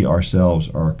we ourselves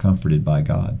are comforted by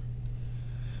God."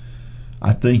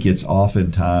 I think it's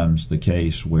oftentimes the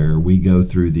case where we go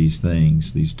through these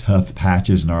things, these tough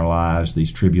patches in our lives,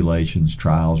 these tribulations,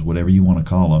 trials, whatever you want to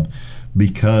call them,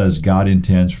 because God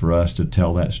intends for us to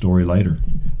tell that story later.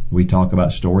 We talk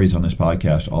about stories on this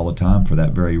podcast all the time for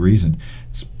that very reason.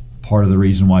 It's part of the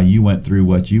reason why you went through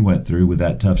what you went through with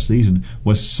that tough season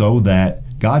was so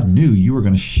that God knew you were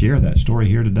going to share that story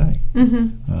here today.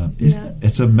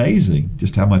 It's amazing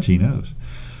just how much he knows.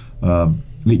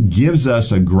 It gives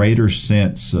us a greater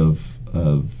sense of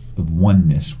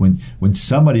oneness when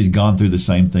somebody's gone through the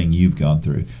same thing you've gone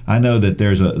through. I know that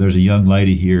there's a young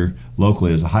lady here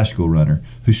locally as a high school runner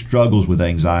who struggles with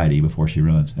anxiety before she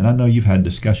runs, and I know you've had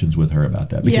discussions with her about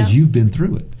that because you've been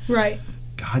through it. Right.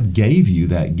 God gave you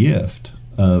that gift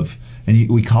of, and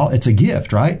we call it's a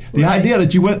gift, right? The idea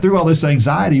that you went through all this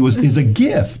anxiety is a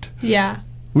gift. Yeah.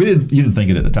 You didn't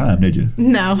think it at the time, did you?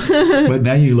 No. But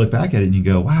now you look back at it and you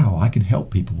go, wow, I can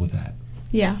help people with that.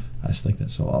 Yeah. I just think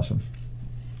that's so awesome.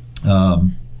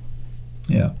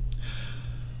 Yeah.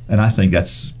 And I think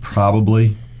that's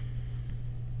probably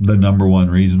the number one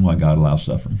reason why God allows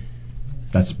suffering.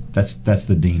 That's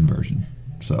the Dean version.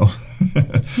 So,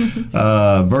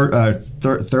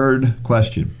 third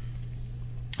question.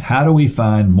 How do we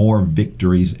find more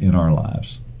victories in our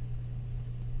lives?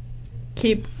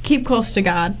 Keep close to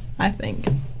God, I think,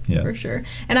 for sure.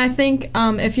 And I think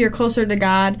if you're closer to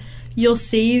God, you'll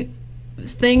see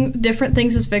different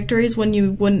things as victories when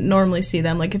you wouldn't normally see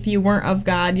them. Like if you weren't of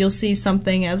God, you'll see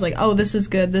something as like, oh, this is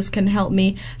good, this can help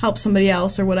me help somebody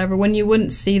else or whatever, when you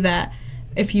wouldn't see that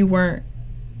if you weren't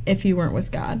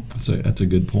with God. That's a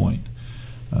good point.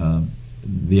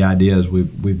 The idea is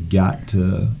we've got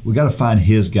to find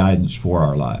His guidance for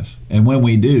our lives, and when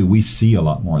we do, we see a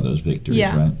lot more of those victories.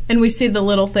 Yeah, right? And we see the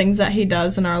little things that He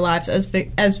does in our lives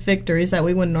as victories that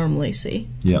we wouldn't normally see.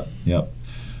 Yep.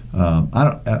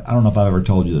 I don't know if I've ever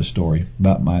told you this story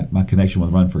about my connection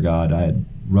with Run for God. I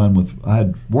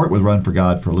had worked with Run for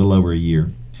God for a little over a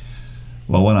year.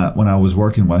 Well, when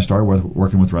I started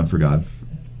working with Run for God,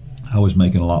 I was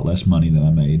making a lot less money than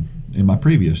I made in my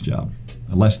previous job.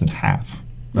 Less than half.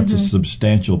 That's a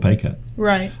substantial pay cut.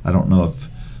 Right. I don't know if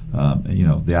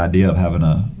the idea of having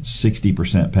a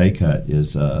 60% pay cut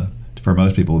is for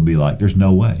most people would be like, there's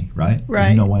no way, right?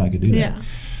 There's no way I could do that. Yeah.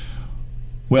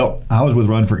 Well, I was with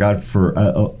Run for God for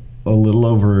a little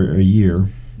over a year,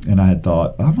 and I had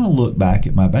thought, I'm going to look back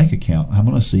at my bank account. I'm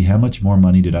going to see how much more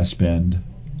money did I spend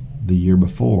the year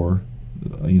before,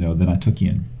 than I took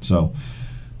in. So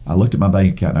I looked at my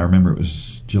bank account, and I remember it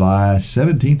was July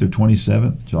 17th or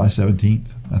 27th. July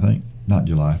 17th, I think. Not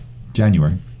July.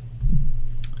 January.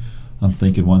 I'm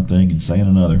thinking one thing and saying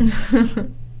another.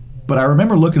 But I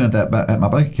remember looking at my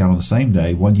bank account on the same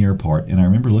day, 1 year apart, and I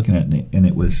remember looking at it, and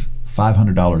it was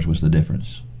 $500 was the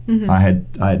difference. I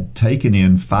had taken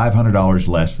in $500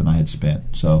 less than I had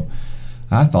spent. So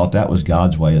I thought that was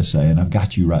God's way of saying, I've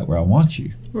got you right where I want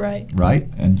you. Right?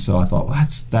 And so I thought, well,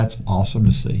 that's awesome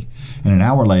to see. And an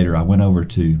hour later, I went over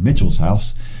to Mitchell's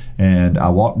house, and I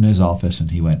walked in his office,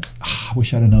 and he went, I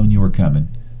wish I'd have known you were coming.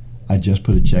 I just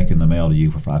put a check in the mail to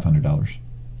you for $500.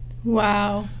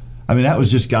 Wow. I mean, that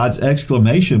was just God's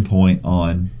exclamation point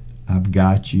on, I've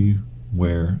got you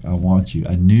where I want you.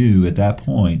 I knew at that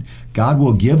point, God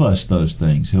will give us those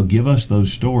things. He'll give us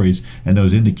those stories and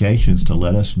those indications to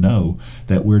let us know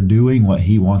that we're doing what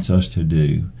He wants us to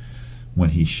do when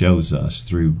He shows us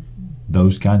through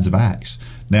those kinds of acts.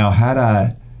 Now, had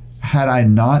I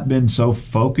not been so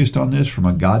focused on this from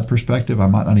a God perspective, I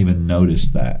might not even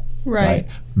noticed that. Right.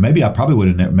 Maybe I probably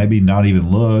would have maybe not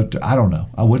even looked. I don't know.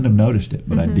 I wouldn't have noticed it,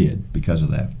 but I did because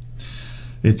of that.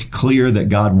 It's clear that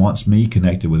God wants me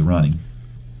connected with running.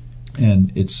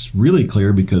 And it's really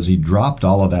clear because he dropped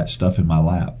all of that stuff in my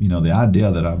lap. You know, the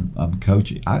idea that I'm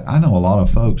coaching. I know a lot of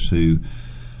folks who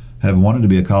have wanted to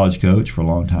be a college coach for a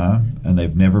long time, and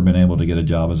they've never been able to get a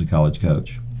job as a college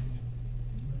coach.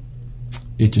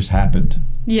 It just happened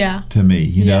to me,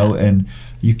 you know, and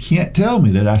you can't tell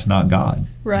me that that's not God,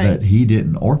 that he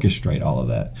didn't orchestrate all of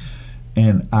that.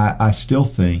 And I still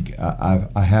think,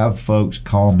 I have folks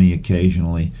call me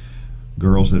occasionally,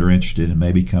 girls that are interested in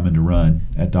maybe coming to run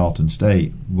at Dalton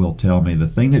State will tell me the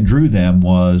thing that drew them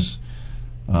was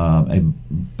a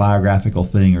biographical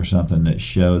thing or something that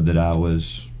showed that I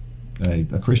was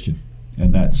a Christian.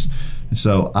 And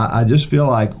so I just feel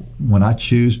like when I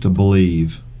choose to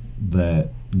believe that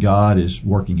God is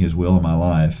working his will in my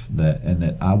life, and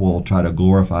that I will try to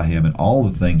glorify him in all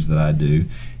the things that I do,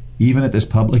 even at this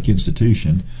public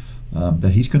institution,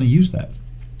 that he's going to use that.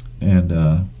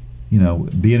 And you know,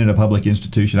 being in a public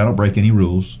institution, I don't break any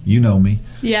rules. You know me.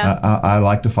 Yeah. I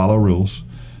like to follow rules,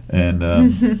 and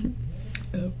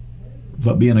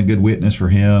but being a good witness for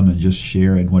him and just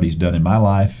sharing what he's done in my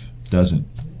life doesn't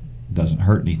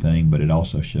hurt anything, but it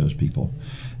also shows people.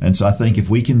 And so I think if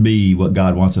we can be what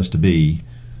God wants us to be,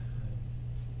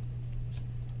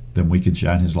 then we can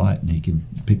shine his light, and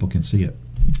people can see it.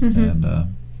 And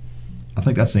I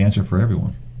think that's the answer for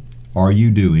everyone. Are you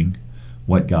doing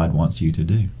what God wants you to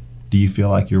do? Do you feel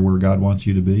like you're where God wants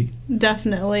you to be?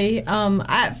 Definitely.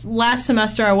 Last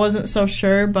semester I wasn't so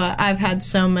sure, but I've had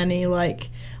so many like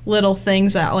little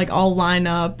things that like all line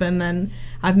up, and then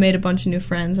I've made a bunch of new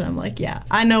friends, and I'm like, yeah,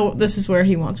 I know this is where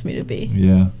he wants me to be.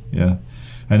 Yeah.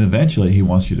 And eventually he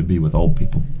wants you to be with old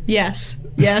people. Yes,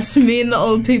 me and the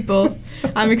old people.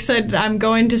 I'm excited. I'm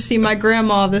going to see my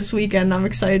grandma this weekend. I'm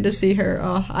excited to see her.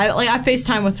 I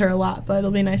FaceTime with her a lot, but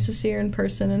it'll be nice to see her in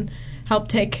person and help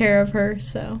take care of her.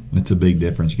 So it's a big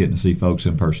difference getting to see folks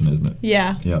in person, isn't it?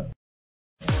 Yeah. Yep.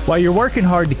 While you're working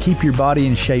hard to keep your body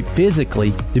in shape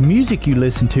physically, the music you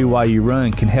listen to while you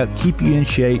run can help keep you in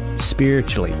shape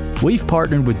spiritually. We've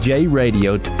partnered with J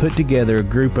Radio to put together a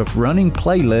group of running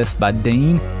playlists by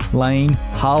Dean, Lane,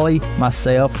 Holly,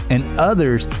 myself, and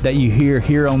others that you hear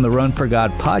here on the Run for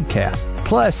God podcast.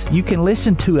 Plus, you can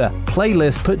listen to a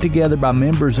playlist put together by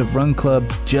members of Run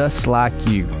Club just like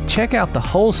you. Check out the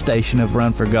whole station of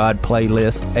Run for God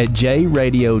playlist at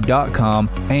jradio.com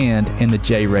and in the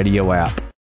J Radio app.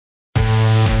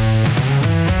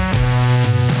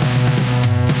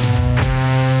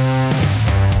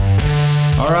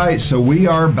 All right, so we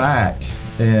are back,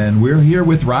 and we're here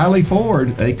with Riley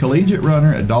Ford, a collegiate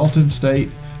runner at Dalton State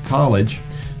College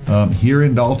here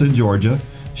in Dalton, Georgia.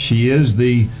 She is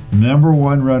the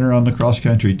 #1 runner on the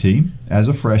cross-country team as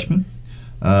a freshman.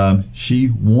 She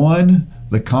won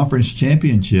the conference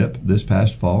championship this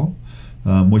past fall,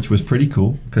 which was pretty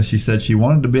cool because she said she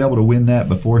wanted to be able to win that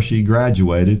before she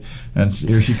graduated, and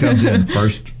here she comes in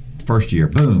first year.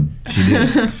 Boom, she did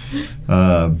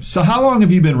it. So how long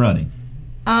have you been running?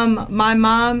 My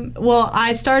mom,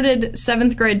 I started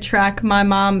 7th grade track. My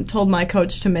mom told my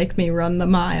coach to make me run the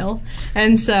mile.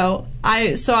 And so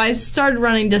I started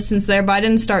running distance there, but I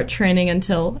didn't start training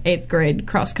until 8th grade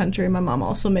cross country. My mom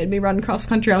also made me run cross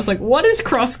country. I was like, what is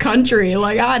cross country?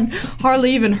 Like, I'd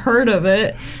hardly even heard of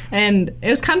it. And it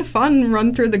was kind of fun,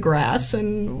 run through the grass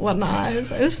and whatnot.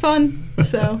 It was fun.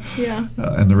 So, yeah.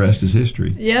 And the rest is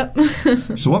history. Yep.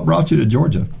 So what brought you to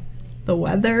Georgia? The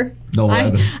weather.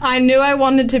 I knew I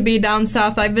wanted to be down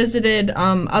south. I visited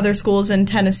other schools in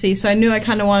Tennessee, so I knew I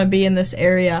kind of want to be in this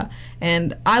area.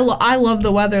 And I love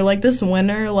the weather. Like this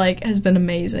winter, has been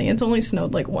amazing. It's only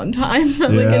snowed one time.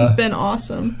 It's been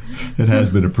awesome. It has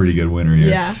been a pretty good winter here.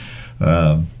 Yeah.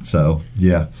 And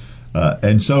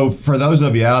so for those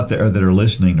of you out there that are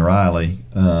listening to Riley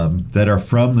that are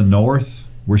from the north,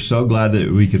 we're so glad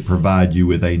that we could provide you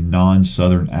with a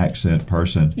non-Southern accent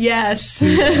person. Yes.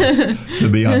 To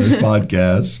be on this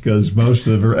podcast, because most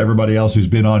of everybody else who's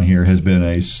been on here has been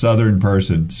a Southern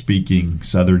person speaking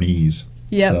Southernese.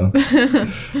 Yep.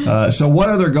 So what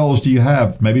other goals do you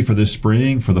have? Maybe for this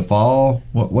spring, for the fall?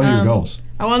 What are your goals?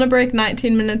 I want to break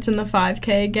 19 minutes in the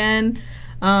 5K again.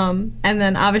 And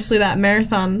then obviously that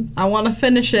marathon, I want to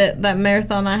finish it, that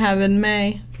marathon I have in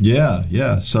May.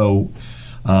 Yeah. So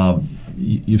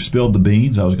you've spilled the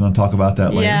beans. I was going to talk about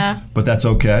that later, but that's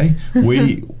okay.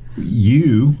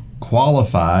 You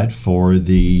qualified for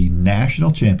the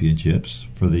national championships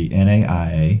for the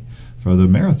NAIA for the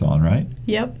marathon, right?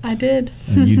 Yep, I did.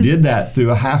 And you did that through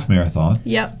a half marathon.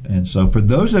 Yep. And so for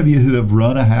those of you who have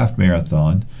run a half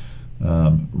marathon,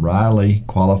 Riley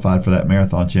qualified for that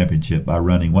marathon championship by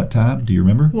running what time? Do you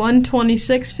remember?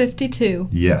 1:26:52.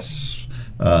 Yes.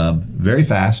 Very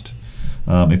fast.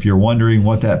 If you're wondering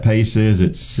what that pace is,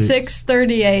 it's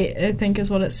 6:38, I think is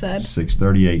what it said.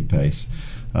 6:38 pace.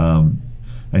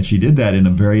 And she did that in a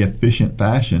very efficient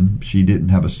fashion. She didn't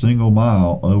have a single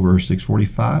mile over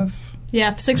 6:45.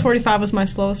 Yeah, 6:45 was my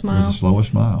slowest mile. It was the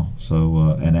slowest mile.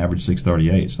 So an average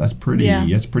 6:38. So that's pretty. Yeah.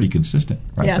 That's pretty consistent,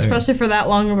 right Yeah, there. especially for that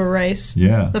long of a race.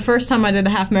 Yeah. The first time I did a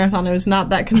half marathon, it was not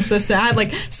that consistent. I had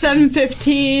like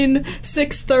 7:15,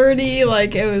 6:30,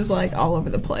 like it was like all over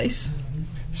the place.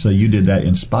 So you did that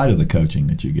in spite of the coaching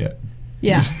that you get.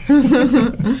 Yeah.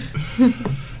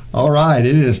 All right,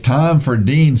 it is time for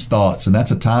Dean's Thoughts, and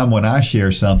that's a time when I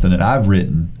share something that I've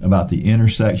written about the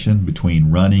intersection between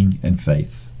running and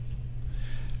faith.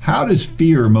 How does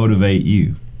fear motivate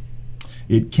you?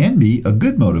 It can be a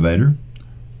good motivator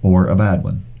or a bad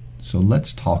one. So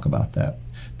let's talk about that.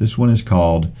 This one is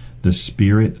called The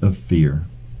Spirit of Fear.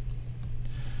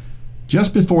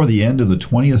 Just before the end of the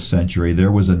 20th century,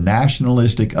 there was a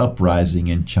nationalistic uprising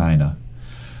in China.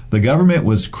 The government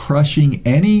was crushing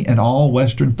any and all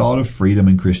Western thought of freedom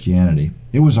and Christianity.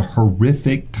 It was a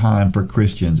horrific time for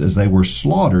Christians as they were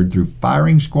slaughtered through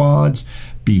firing squads,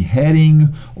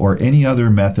 beheading, or any other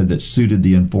method that suited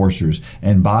the enforcers,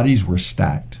 and bodies were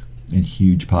stacked in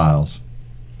huge piles.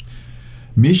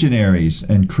 Missionaries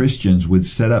and Christians would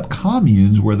set up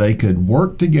communes where they could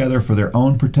work together for their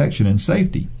own protection and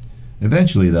safety.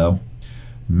 Eventually, though,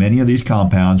 many of these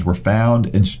compounds were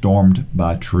found and stormed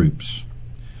by troops.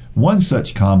 One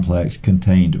such complex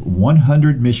contained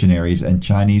 100 missionaries and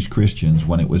Chinese Christians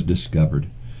when it was discovered.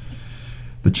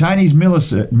 The Chinese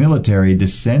military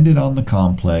descended on the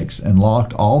complex and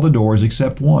locked all the doors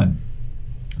except one.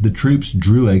 The troops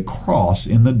drew a cross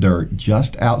in the dirt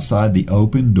just outside the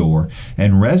open door,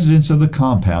 and residents of the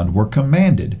compound were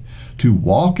commanded to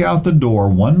walk out the door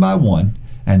one by one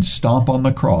and stomp on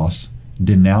the cross,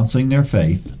 denouncing their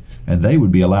faith, and they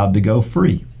would be allowed to go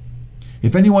free.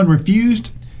 If anyone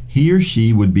refused, he or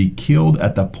she would be killed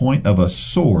at the point of a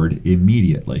sword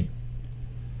immediately.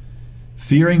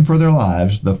 Fearing for their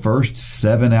lives, the first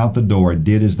 7 out the door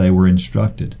did as they were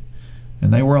instructed,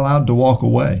 and they were allowed to walk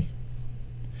away.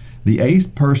 The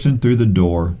 8th person through the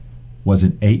door was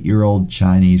an 8-year-old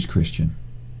Chinese Christian.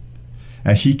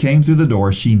 As she came through the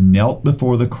door, she knelt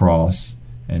before the cross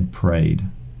and prayed.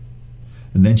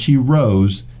 And then she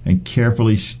rose and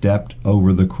carefully stepped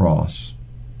over the cross.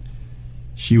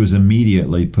 She was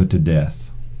immediately put to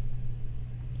death.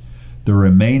 The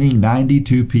remaining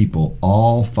 92 people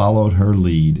all followed her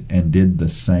lead and did the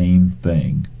same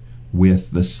thing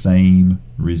with the same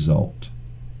result.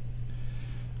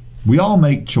 We all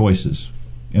make choices.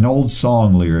 An old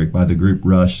song lyric by the group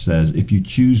Rush says, "If you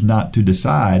choose not to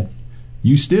decide,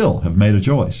 you still have made a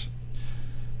choice."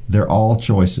 They're all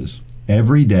choices.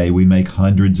 Every day we make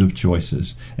hundreds of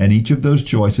choices, and each of those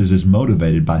choices is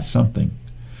motivated by something.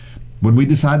 When we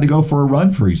decide to go for a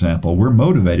run, for example, we're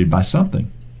motivated by something.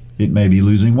 It may be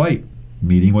losing weight,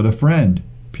 meeting with a friend,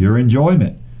 pure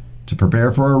enjoyment, to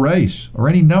prepare for a race, or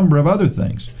any number of other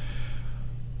things.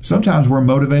 Sometimes we're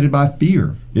motivated by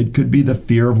fear. It could be the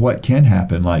fear of what can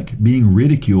happen, like being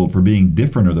ridiculed for being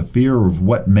different, or the fear of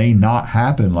what may not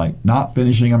happen, like not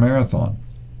finishing a marathon.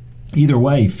 Either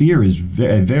way, fear is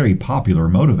a very popular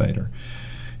motivator.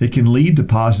 It can lead to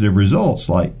positive results,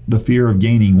 like the fear of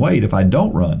gaining weight if I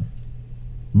don't run.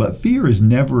 But fear is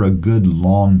never a good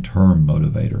long-term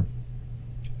motivator.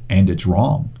 And it's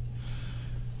wrong.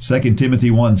 2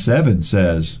 Timothy 1:7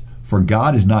 says, "For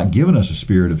God has not given us a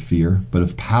spirit of fear, but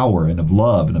of power and of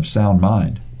love and of sound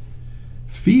mind."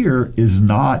 Fear is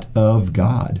not of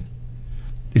God.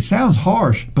 It sounds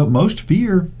harsh, but most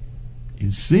fear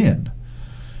is sin.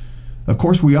 Of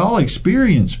course, we all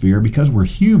experience fear because we're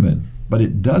human, but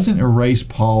it doesn't erase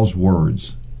Paul's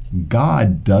words.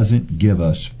 God doesn't give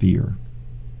us fear.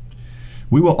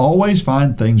 We will always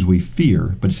find things we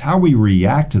fear, but it's how we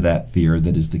react to that fear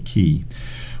that is the key.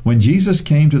 When Jesus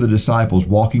came to the disciples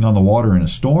walking on the water in a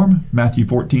storm, Matthew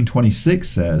 14:26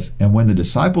 says, "And when the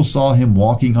disciples saw him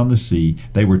walking on the sea,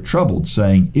 they were troubled,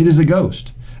 saying, 'It is a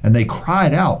ghost,' and they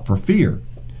cried out for fear."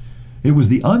 It was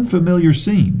the unfamiliar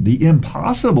scene, the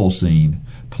impossible scene,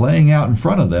 playing out in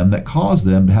front of them that caused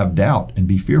them to have doubt and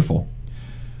be fearful.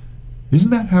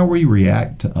 Isn't that how we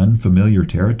react to unfamiliar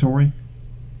territory?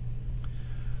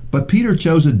 But Peter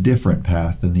chose a different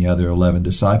path than the other 11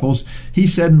 disciples. He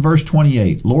said in verse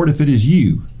 28, "Lord, if it is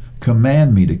you,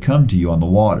 command me to come to you on the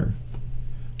water."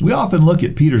 We often look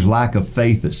at Peter's lack of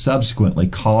faith that subsequently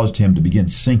caused him to begin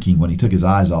sinking when he took his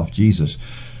eyes off Jesus.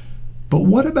 But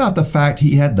what about the fact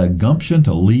he had the gumption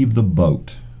to leave the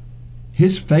boat?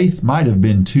 His faith might have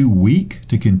been too weak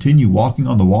to continue walking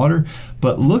on the water,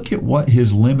 but look at what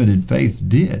his limited faith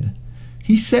did.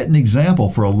 He set an example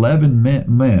for 11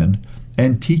 men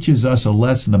and teaches us a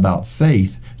lesson about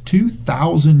faith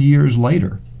 2,000 years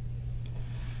later.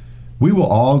 We will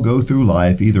all go through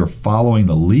life either following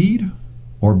the lead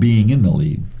or being in the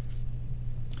lead.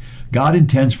 God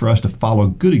intends for us to follow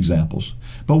good examples,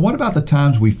 but what about the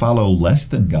times we follow less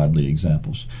than godly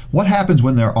examples? What happens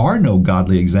when there are no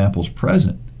godly examples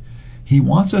present? He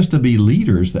wants us to be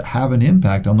leaders that have an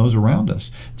impact on those around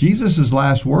us. Jesus'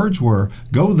 last words were,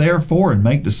 "Go therefore and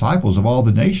make disciples of all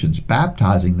the nations,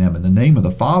 baptizing them in the name of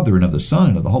the Father and of the Son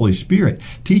and of the Holy Spirit,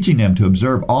 teaching them to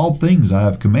observe all things I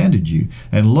have commanded you.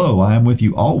 And lo, I am with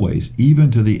you always, even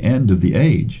to the end of the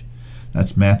age."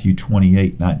 That's Matthew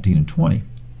 28:19 and 20.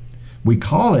 We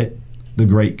call it the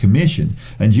Great Commission,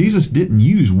 and Jesus didn't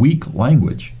use weak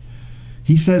language.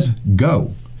 He says,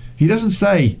 go. He doesn't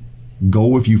say,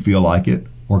 go if you feel like it,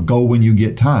 or go when you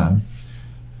get time.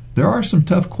 There are some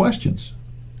tough questions.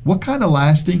 What kind of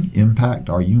lasting impact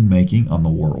are you making on the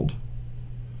world?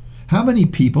 How many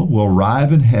people will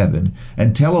arrive in heaven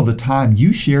and tell of the time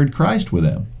you shared Christ with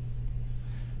them?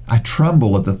 I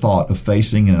tremble at the thought of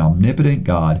facing an omnipotent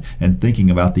God and thinking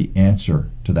about the answer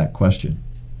to that question.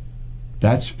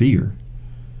 That's fear.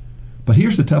 But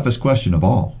here's the toughest question of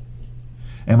all.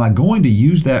 Am I going to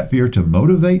use that fear to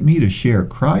motivate me to share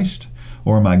Christ,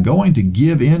 or am I going to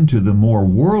give in to the more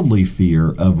worldly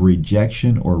fear of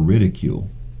rejection or ridicule?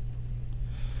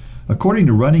 According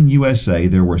to Running USA,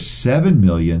 there were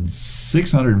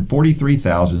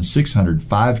 7,643,600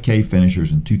 5K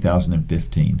finishers in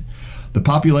 2015. The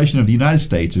population of the United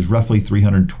States is roughly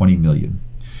 320 million.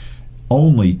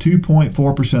 Only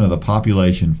 2.4% of the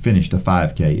population finished a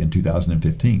 5K in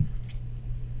 2015.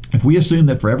 If we assume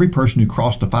that for every person who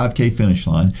crossed a 5K finish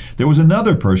line, there was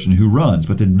another person who runs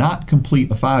but did not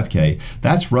complete a 5K,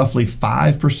 that's roughly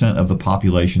 5% of the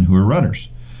population who are runners.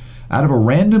 Out of a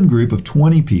random group of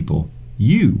 20 people,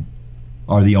 you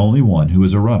are the only one who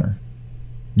is a runner.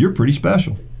 You're pretty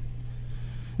special.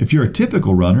 If you're a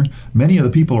typical runner, many of the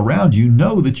people around you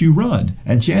know that you run,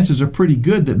 and chances are pretty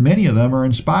good that many of them are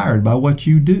inspired by what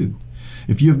you do.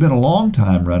 If you've been a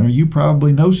long-time runner, you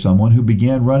probably know someone who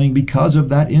began running because of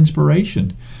that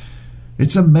inspiration.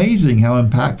 It's amazing how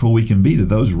impactful we can be to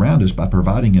those around us by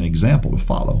providing an example to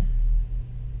follow.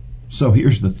 So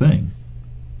here's the thing.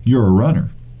 You're a runner.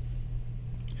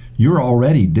 You're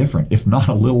already different, if not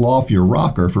a little off your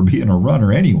rocker for being a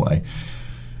runner anyway.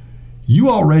 You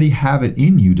already have it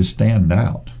in you to stand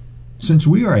out. Since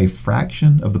we are a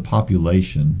fraction of the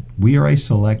population, we are a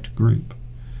select group.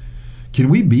 Can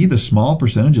we be the small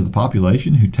percentage of the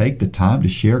population who take the time to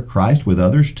share Christ with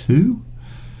others too?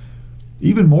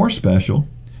 Even more special,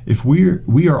 if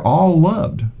we are all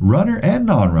loved, runner and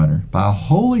non-runner, by a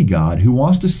holy God who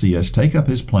wants to see us take up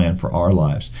His plan for our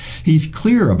lives. He's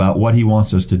clear about what He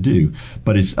wants us to do,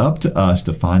 but it's up to us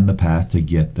to find the path to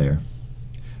get there.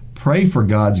 Pray for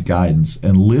God's guidance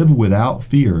and live without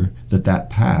fear that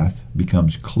that path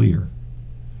becomes clear.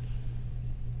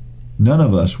 None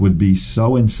of us would be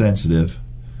so insensitive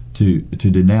to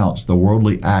denounce the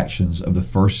worldly actions of the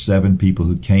first 7 people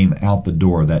who came out the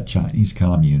door of that Chinese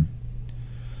commune.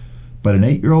 But an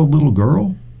 8-year-old little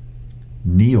girl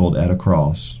kneeled at a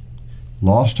cross,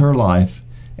 lost her life,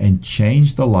 and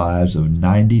changed the lives of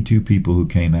 92 people who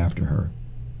came after her.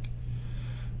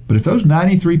 But if those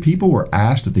 93 people were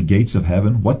asked at the gates of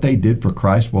heaven what they did for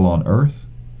Christ while on earth,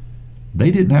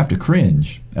 they didn't have to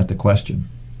cringe at the question.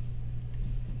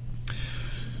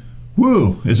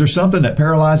 Woo! Is there something that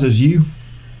paralyzes you?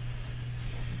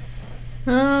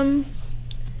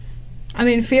 I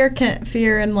mean,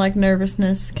 fear and like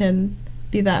nervousness can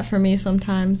be that for me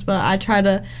sometimes, but I try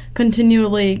to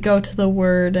continually go to the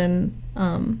Word and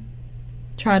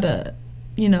try to,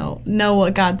 know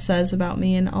what God says about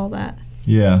me and all that.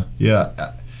 Yeah.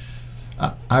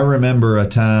 I remember a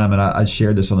time, and I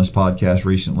shared this on this podcast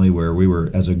recently, where we were,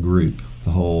 as a group,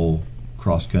 the whole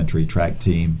cross-country track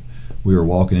team, we were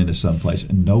walking into some place,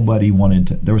 and nobody wanted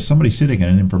to. There was somebody sitting at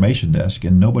an information desk,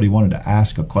 and nobody wanted to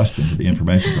ask a question to the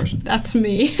information person. That's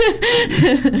me.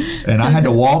 And I had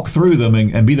to walk through them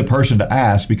and be the person to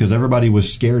ask because everybody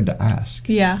was scared to ask.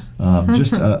 Yeah.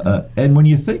 And when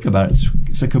you think about it,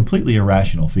 it's a completely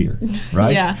irrational fear,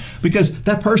 right? Yeah. Because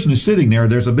that person is sitting there.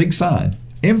 There's a big sign,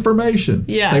 information.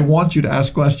 Yeah. They want you to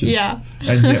ask questions. Yeah.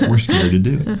 And yet we're scared to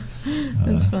do it.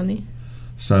 That's funny.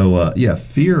 So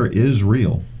fear is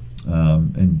real.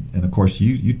 And of course,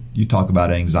 you talk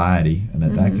about anxiety, and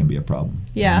that can be a problem.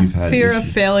 Yeah, You've had fear issues.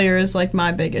 of failure is like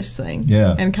my biggest thing.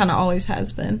 Yeah, and kind of always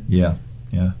has been. Yeah.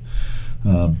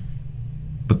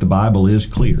 But the Bible is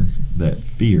clear that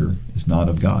fear is not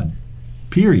of God.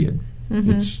 Period.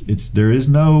 There is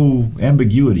no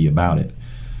ambiguity about it.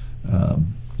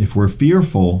 If we're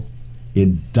fearful,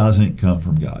 it doesn't come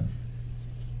from God.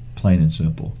 Plain and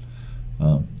simple.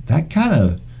 That kind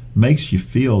of makes you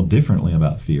feel differently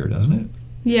about fear, doesn't it?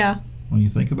 Yeah. When you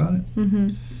think about it? Mm-hmm.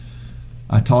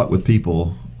 I talk with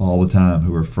people all the time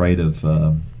who are afraid of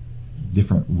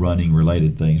different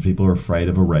running-related things. People are afraid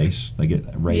of a race. They get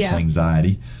race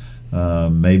anxiety.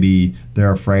 Maybe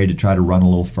they're afraid to try to run a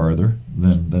little further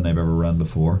than they've ever run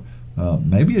before.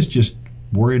 Maybe it's just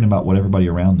worrying about what everybody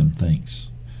around them thinks.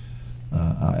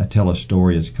 I tell a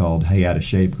story, it's called Hey Out of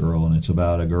Shape Girl, and it's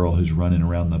about a girl who's running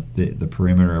around the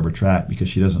perimeter of her track because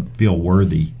she doesn't feel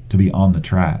worthy to be on the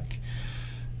track.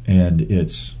 And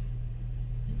it's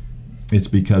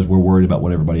because we're worried about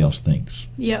what everybody else thinks.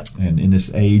 Yep. And in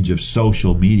this age of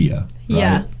social media,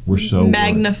 right, we're so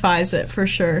magnifies it for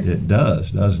sure. It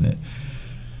does, doesn't it?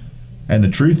 And the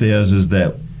truth is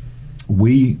that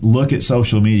we look at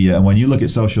social media, and when you look at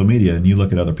social media and you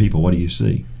look at other people, what do you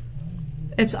see?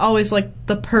 It's always like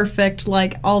the perfect,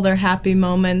 like all their happy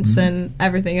moments and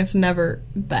everything. It's never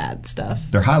bad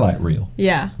stuff. Their highlight reel.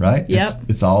 Yeah. Right? Yep.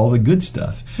 It's all the good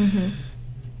stuff. Mm-hmm.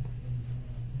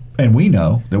 And we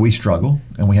know that we struggle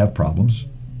and we have problems.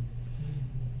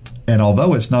 And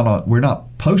although it's not we're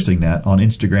not posting that on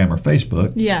Instagram or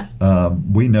Facebook,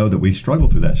 we know that we struggle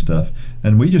through that stuff.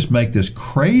 And we just make this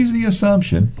crazy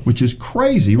assumption, which is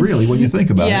crazy, really, when you think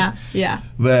about it.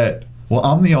 That, well,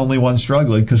 I'm the only one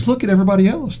struggling because look at everybody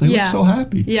else. They look so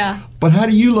happy. Yeah. But how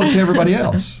do you look to everybody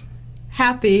else?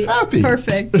 Happy.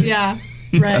 Perfect. Yeah.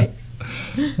 Right.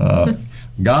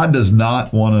 God does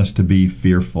not want us to be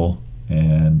fearful.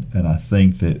 And I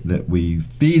think that we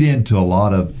feed into a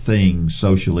lot of things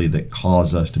socially that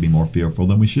cause us to be more fearful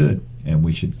than we should. And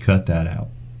we should cut that out.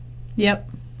 Yep.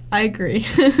 I agree.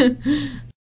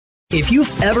 If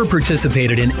you've ever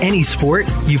participated in any sport,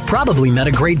 you've probably met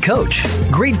a great coach.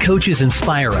 Great coaches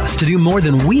inspire us to do more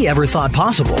than we ever thought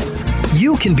possible.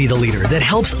 You can be the leader that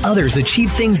helps others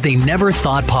achieve things they never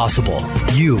thought possible.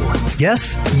 You,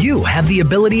 yes, you have the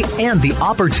ability and the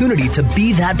opportunity to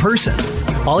be that person.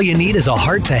 All you need is a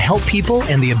heart to help people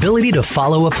and the ability to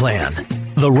follow a plan.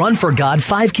 The Run for God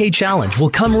 5K Challenge will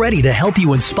come ready to help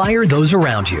you inspire those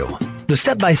around you. The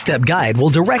step-by-step guide will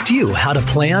direct you how to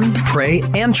plan, pray,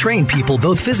 and train people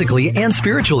both physically and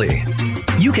spiritually.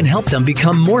 You can help them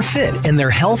become more fit in their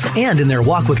health and in their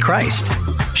walk with Christ.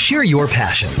 Share your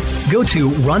passion. Go to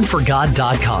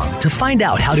runforgod.com to find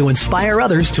out how to inspire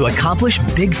others to accomplish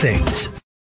big things.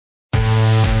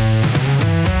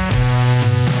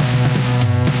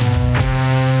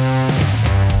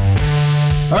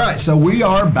 All right, so we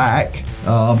are back.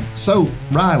 So,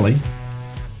 Riley,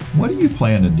 what do you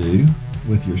plan to do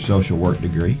with your social work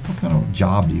degree? What kind of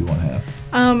job do you want to have?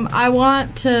 I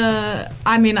want to,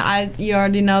 you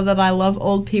already know that I love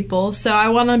old people, so I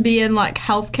want to be in like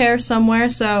healthcare somewhere,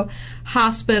 so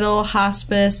hospital,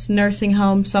 hospice, nursing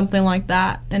home, something like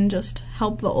that, and just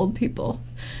help the old people.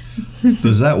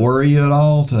 Does that worry you at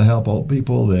all to help old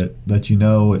people that you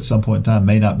know at some point in time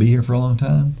may not be here for a long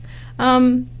time?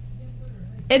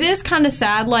 It is kind of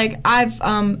sad. Like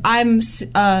I'm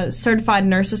a certified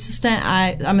nurse assistant.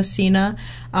 I'm a CNA.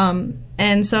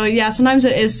 And so, sometimes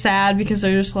it is sad because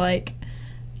they're just like,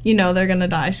 they're going to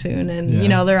die soon. And,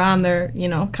 they're on their,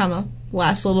 kind of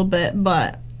last little bit.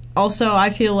 But also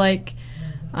I feel like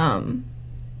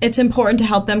it's important to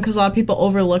help them because a lot of people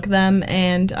overlook them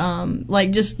and,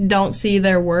 just don't see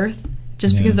their worth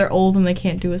just because they're old and they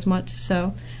can't do as much.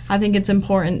 So I think it's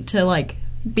important to,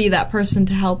 be that person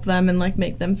to help them and,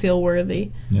 make them feel worthy.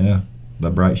 Yeah,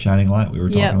 the bright shining light we were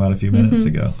talking about a few minutes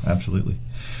ago. Absolutely.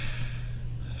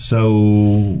 So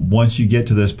once you get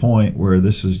to this point where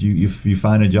this is you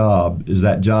find a job, is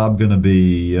that job going to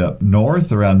be up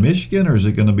north around Michigan, or is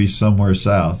it going to be somewhere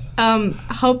south?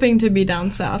 Hoping to be down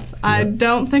south. Yeah. I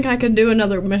don't think I could do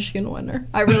another Michigan winter.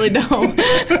 I really don't.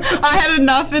 I had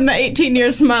enough in the 18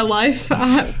 years of my life.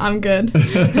 I'm good.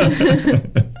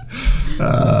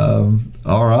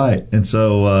 All right, and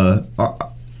so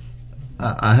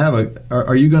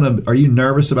are you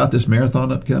nervous about this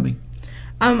marathon upcoming?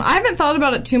 I haven't thought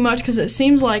about it too much because it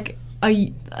seems like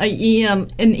an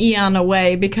eon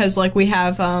away because we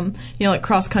have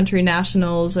cross country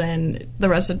nationals and the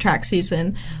rest of track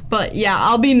season. But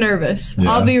I'll be nervous.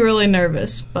 Yeah. I'll be really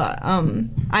nervous. But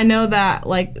I know that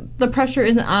the pressure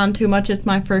isn't on too much. It's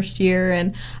my first year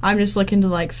and I'm just looking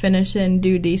to finish and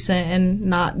do decent and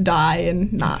not die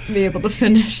and not be able to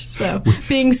finish. So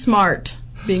being smart.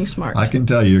 I can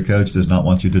tell you your coach does not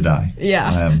want you to die.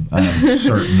 Yeah. I am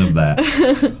certain of that.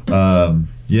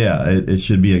 It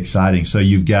should be exciting. So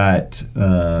you've got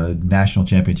national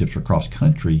championships for cross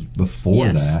country before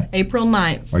that. April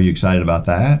 9th. Are you excited about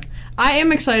that? I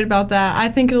am excited about that. I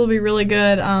think it'll be really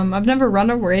good. I've never run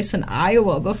a race in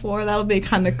Iowa before. That'll be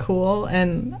kind of cool.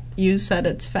 And you said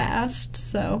it's fast,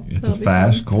 so it's a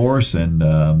fast course, and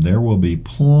there will be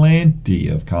plenty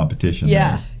of competition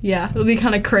there. Yeah. It'll be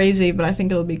kind of crazy, but I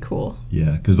think it'll be cool.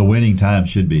 Yeah, because the winning time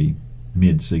should be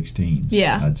mid-16s,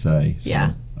 I'd say.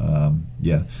 So,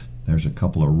 yeah. There's a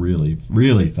couple of really,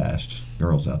 really fast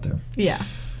girls out there. Yeah.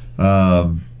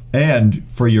 And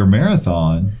for your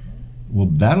marathon, well,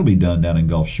 that'll be done down in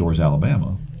Gulf Shores,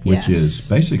 Alabama, which is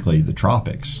basically the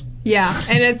tropics. Yeah,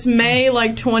 and it's May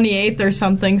 28th or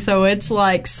something, so it's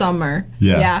like summer.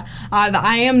 Yeah.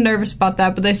 I am nervous about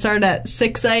that, but they start at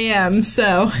 6 a.m.,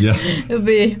 so it'll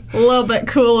be a little bit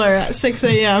cooler at 6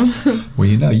 a.m.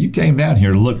 Well, you came down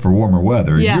here to look for warmer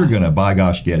weather, and you're going to, by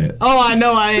gosh, get it. Oh, I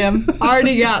know I am.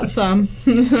 Already got some.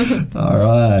 All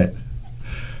right.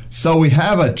 So we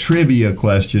have a trivia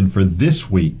question for this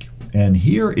week, and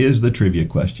here is the trivia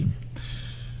question.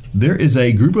 There is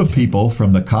a group of people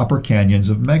from the Copper Canyons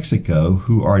of Mexico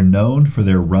who are known for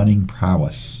their running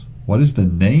prowess. What is the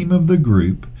name of the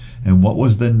group, and what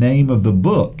was the name of the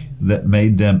book that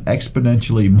made them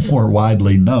exponentially more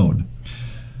widely known?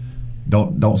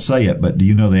 Don't say it, but do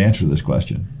you know the answer to this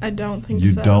question? I don't think so.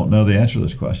 You so. don't know the answer to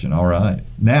this question. All right.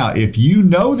 Now, if you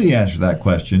know the answer to that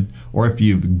question, or if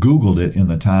you've Googled it in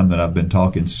the time that I've been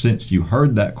talking since you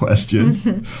heard that question,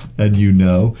 and then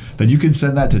you can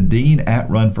send that to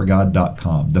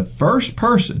dean@runforgod.com. The first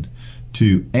person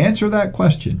to answer that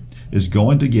question is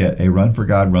going to get a Run for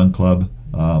God Run Club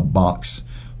box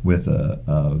with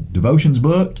a devotions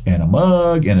book and a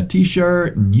mug and a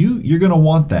t-shirt, and you're going to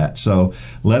want that. So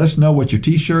let us know what your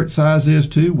t-shirt size is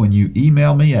too when you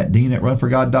email me at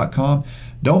dean@runforgod.com.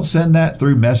 Don't send that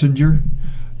through Messenger.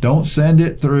 Don't send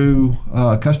it through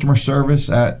customer service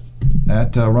at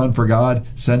Run for God.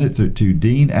 Send it to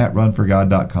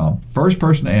dean@runforgod.com. First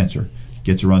person to answer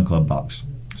gets a Run Club box.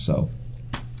 So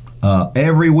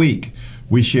every week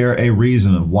we share a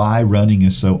reason of why running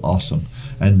is so awesome.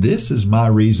 And this is my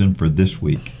reason for this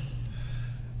week.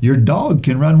 Your dog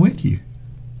can run with you.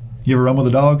 You ever run with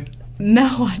a dog?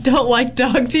 No, I don't like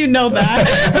dogs. You know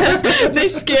that. They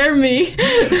scare me.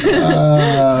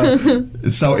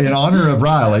 So in honor of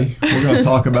Riley, we're going to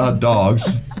talk about dogs.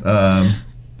 And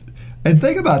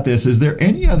think about this. Is there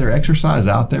any other exercise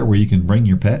out there where you can bring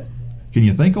your pet? Can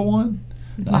you think of one?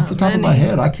 Off the top of my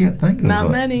head, I can't think of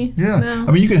Not many. Yeah. No.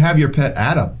 I mean, you can have your pet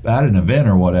at an event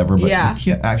or whatever, but you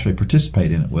can't actually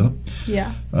participate in it with them.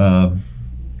 Yeah.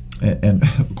 And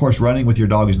of course, running with your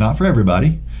dog is not for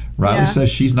everybody. Riley says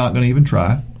she's not going to even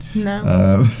try.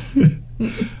 No.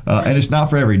 And it's not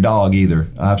for every dog either.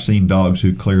 I've seen dogs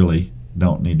who clearly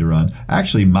don't need to run.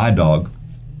 Actually, my dog,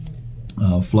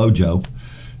 Flojo,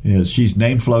 she's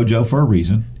named Flojo for a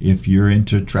reason. If you're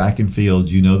into track and field,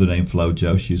 you know the name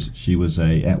Flojo. She was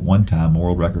at one time a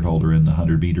world record holder in the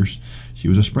 100 meters. She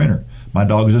was a sprinter. My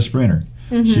dog is a sprinter.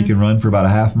 Mm-hmm. She can run for about a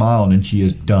half mile and then she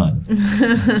is done.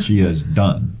 She is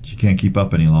done. She can't keep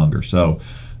up any longer. So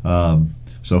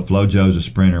Flojo's a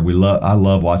sprinter. I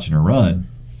love watching her run,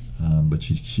 but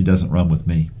she doesn't run with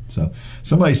me. So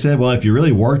somebody said, well, if you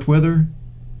really worked with her,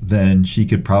 then she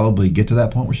could probably get to that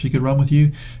point where she could run with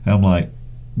you. And I'm like,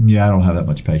 yeah, I don't have that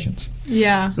much patience.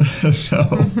 Yeah.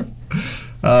 So,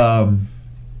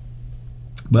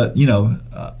 but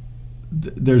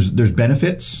there's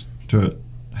benefits to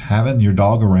having your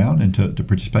dog around and to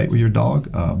participate with your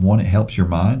dog. One, it helps your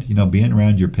mind. Being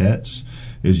around your pets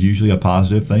is usually a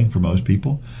positive thing for most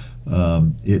people.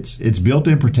 It's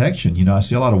built-in protection. I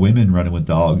see a lot of women running with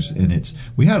dogs, and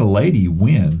we had a lady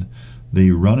win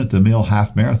the Run at the Mill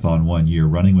half marathon one year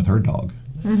running with her dog.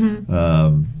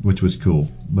 Mm-hmm. Which was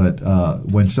cool. But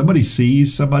when somebody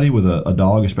sees somebody with a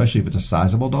dog, especially if it's a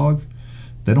sizable dog,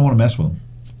 they don't want to mess with them.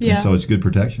 Yeah. And so it's good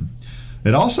protection.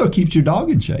 It also keeps your dog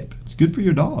in shape. It's good for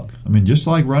your dog. I mean, just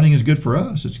like running is good for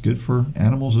us, it's good for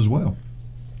animals as well.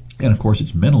 And of course,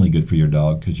 it's mentally good for your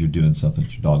dog because you're doing something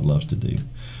that your dog loves to do.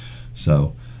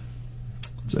 So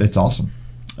it's awesome.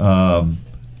 Our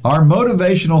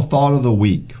motivational thought of the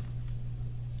week.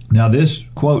 Now, this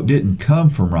quote didn't come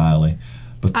from Riley.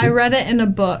 But I read it in a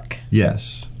book.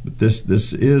 Yes, but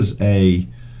this is a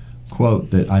quote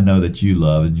that I know that you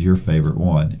love and your favorite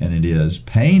one, and it is,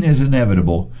 pain is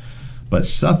inevitable, but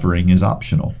suffering is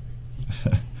optional.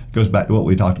 Goes back to what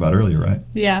we talked about earlier, right?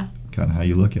 Yeah. Kind of how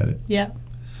you look at it. Yeah.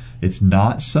 It's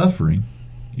not suffering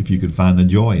if you could find the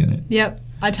joy in it. Yep.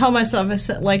 I tell myself,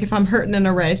 if I'm hurting in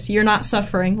a race, you're not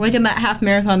suffering. Like in that half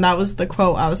marathon, that was the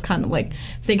quote I was kind of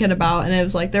thinking about. And it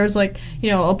was there was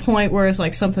a point where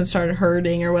it's something started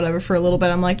hurting or whatever for a little bit.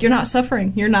 I'm like, you're not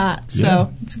suffering. You're not.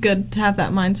 So it's good to have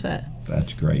that mindset.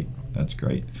 That's great. That's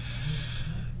great.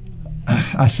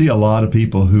 I see a lot of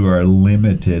people who are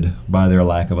limited by their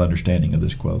lack of understanding of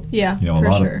this quote. Yeah, a for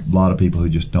lot sure. of lot of people who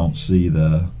just don't see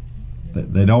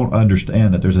they don't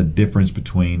understand that there's a difference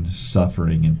between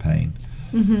suffering and pain.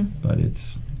 Mm-hmm. But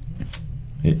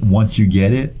once you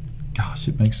get it, gosh,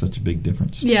 it makes such a big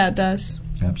difference. Yeah, it does.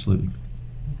 Absolutely.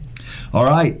 All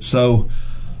right, so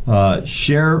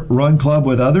share Run Club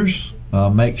with others.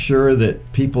 Make sure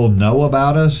that people know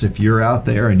about us. If you're out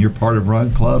there and you're part of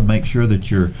Run Club, make sure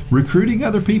that you're recruiting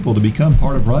other people to become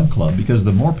part of Run Club, because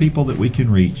the more people that we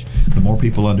can reach, the more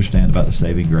people understand about the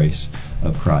saving grace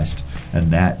of Christ.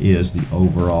 And that is the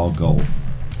overall goal.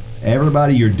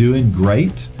 Everybody, you're doing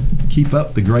great. Keep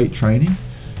up the great training.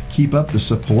 Keep up the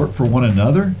support for one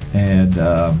another,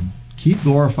 and keep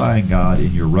glorifying God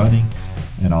in your running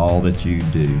and all that you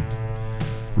do.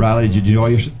 Riley, did you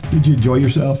enjoy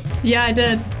yourself? Yeah, I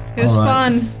did. It was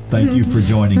fun. Thank you for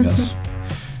joining us.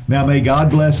 Now may God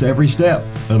bless every step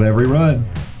of every run.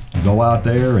 Go out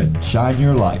there and shine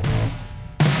your light.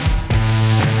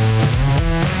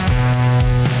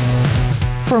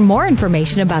 For more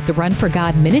information about the Run for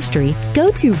God ministry,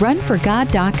 go to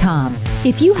runforgod.com.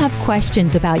 If you have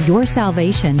questions about your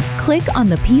salvation, click on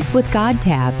the Peace with God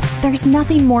tab. There's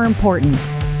nothing more important.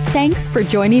 Thanks for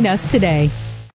joining us today.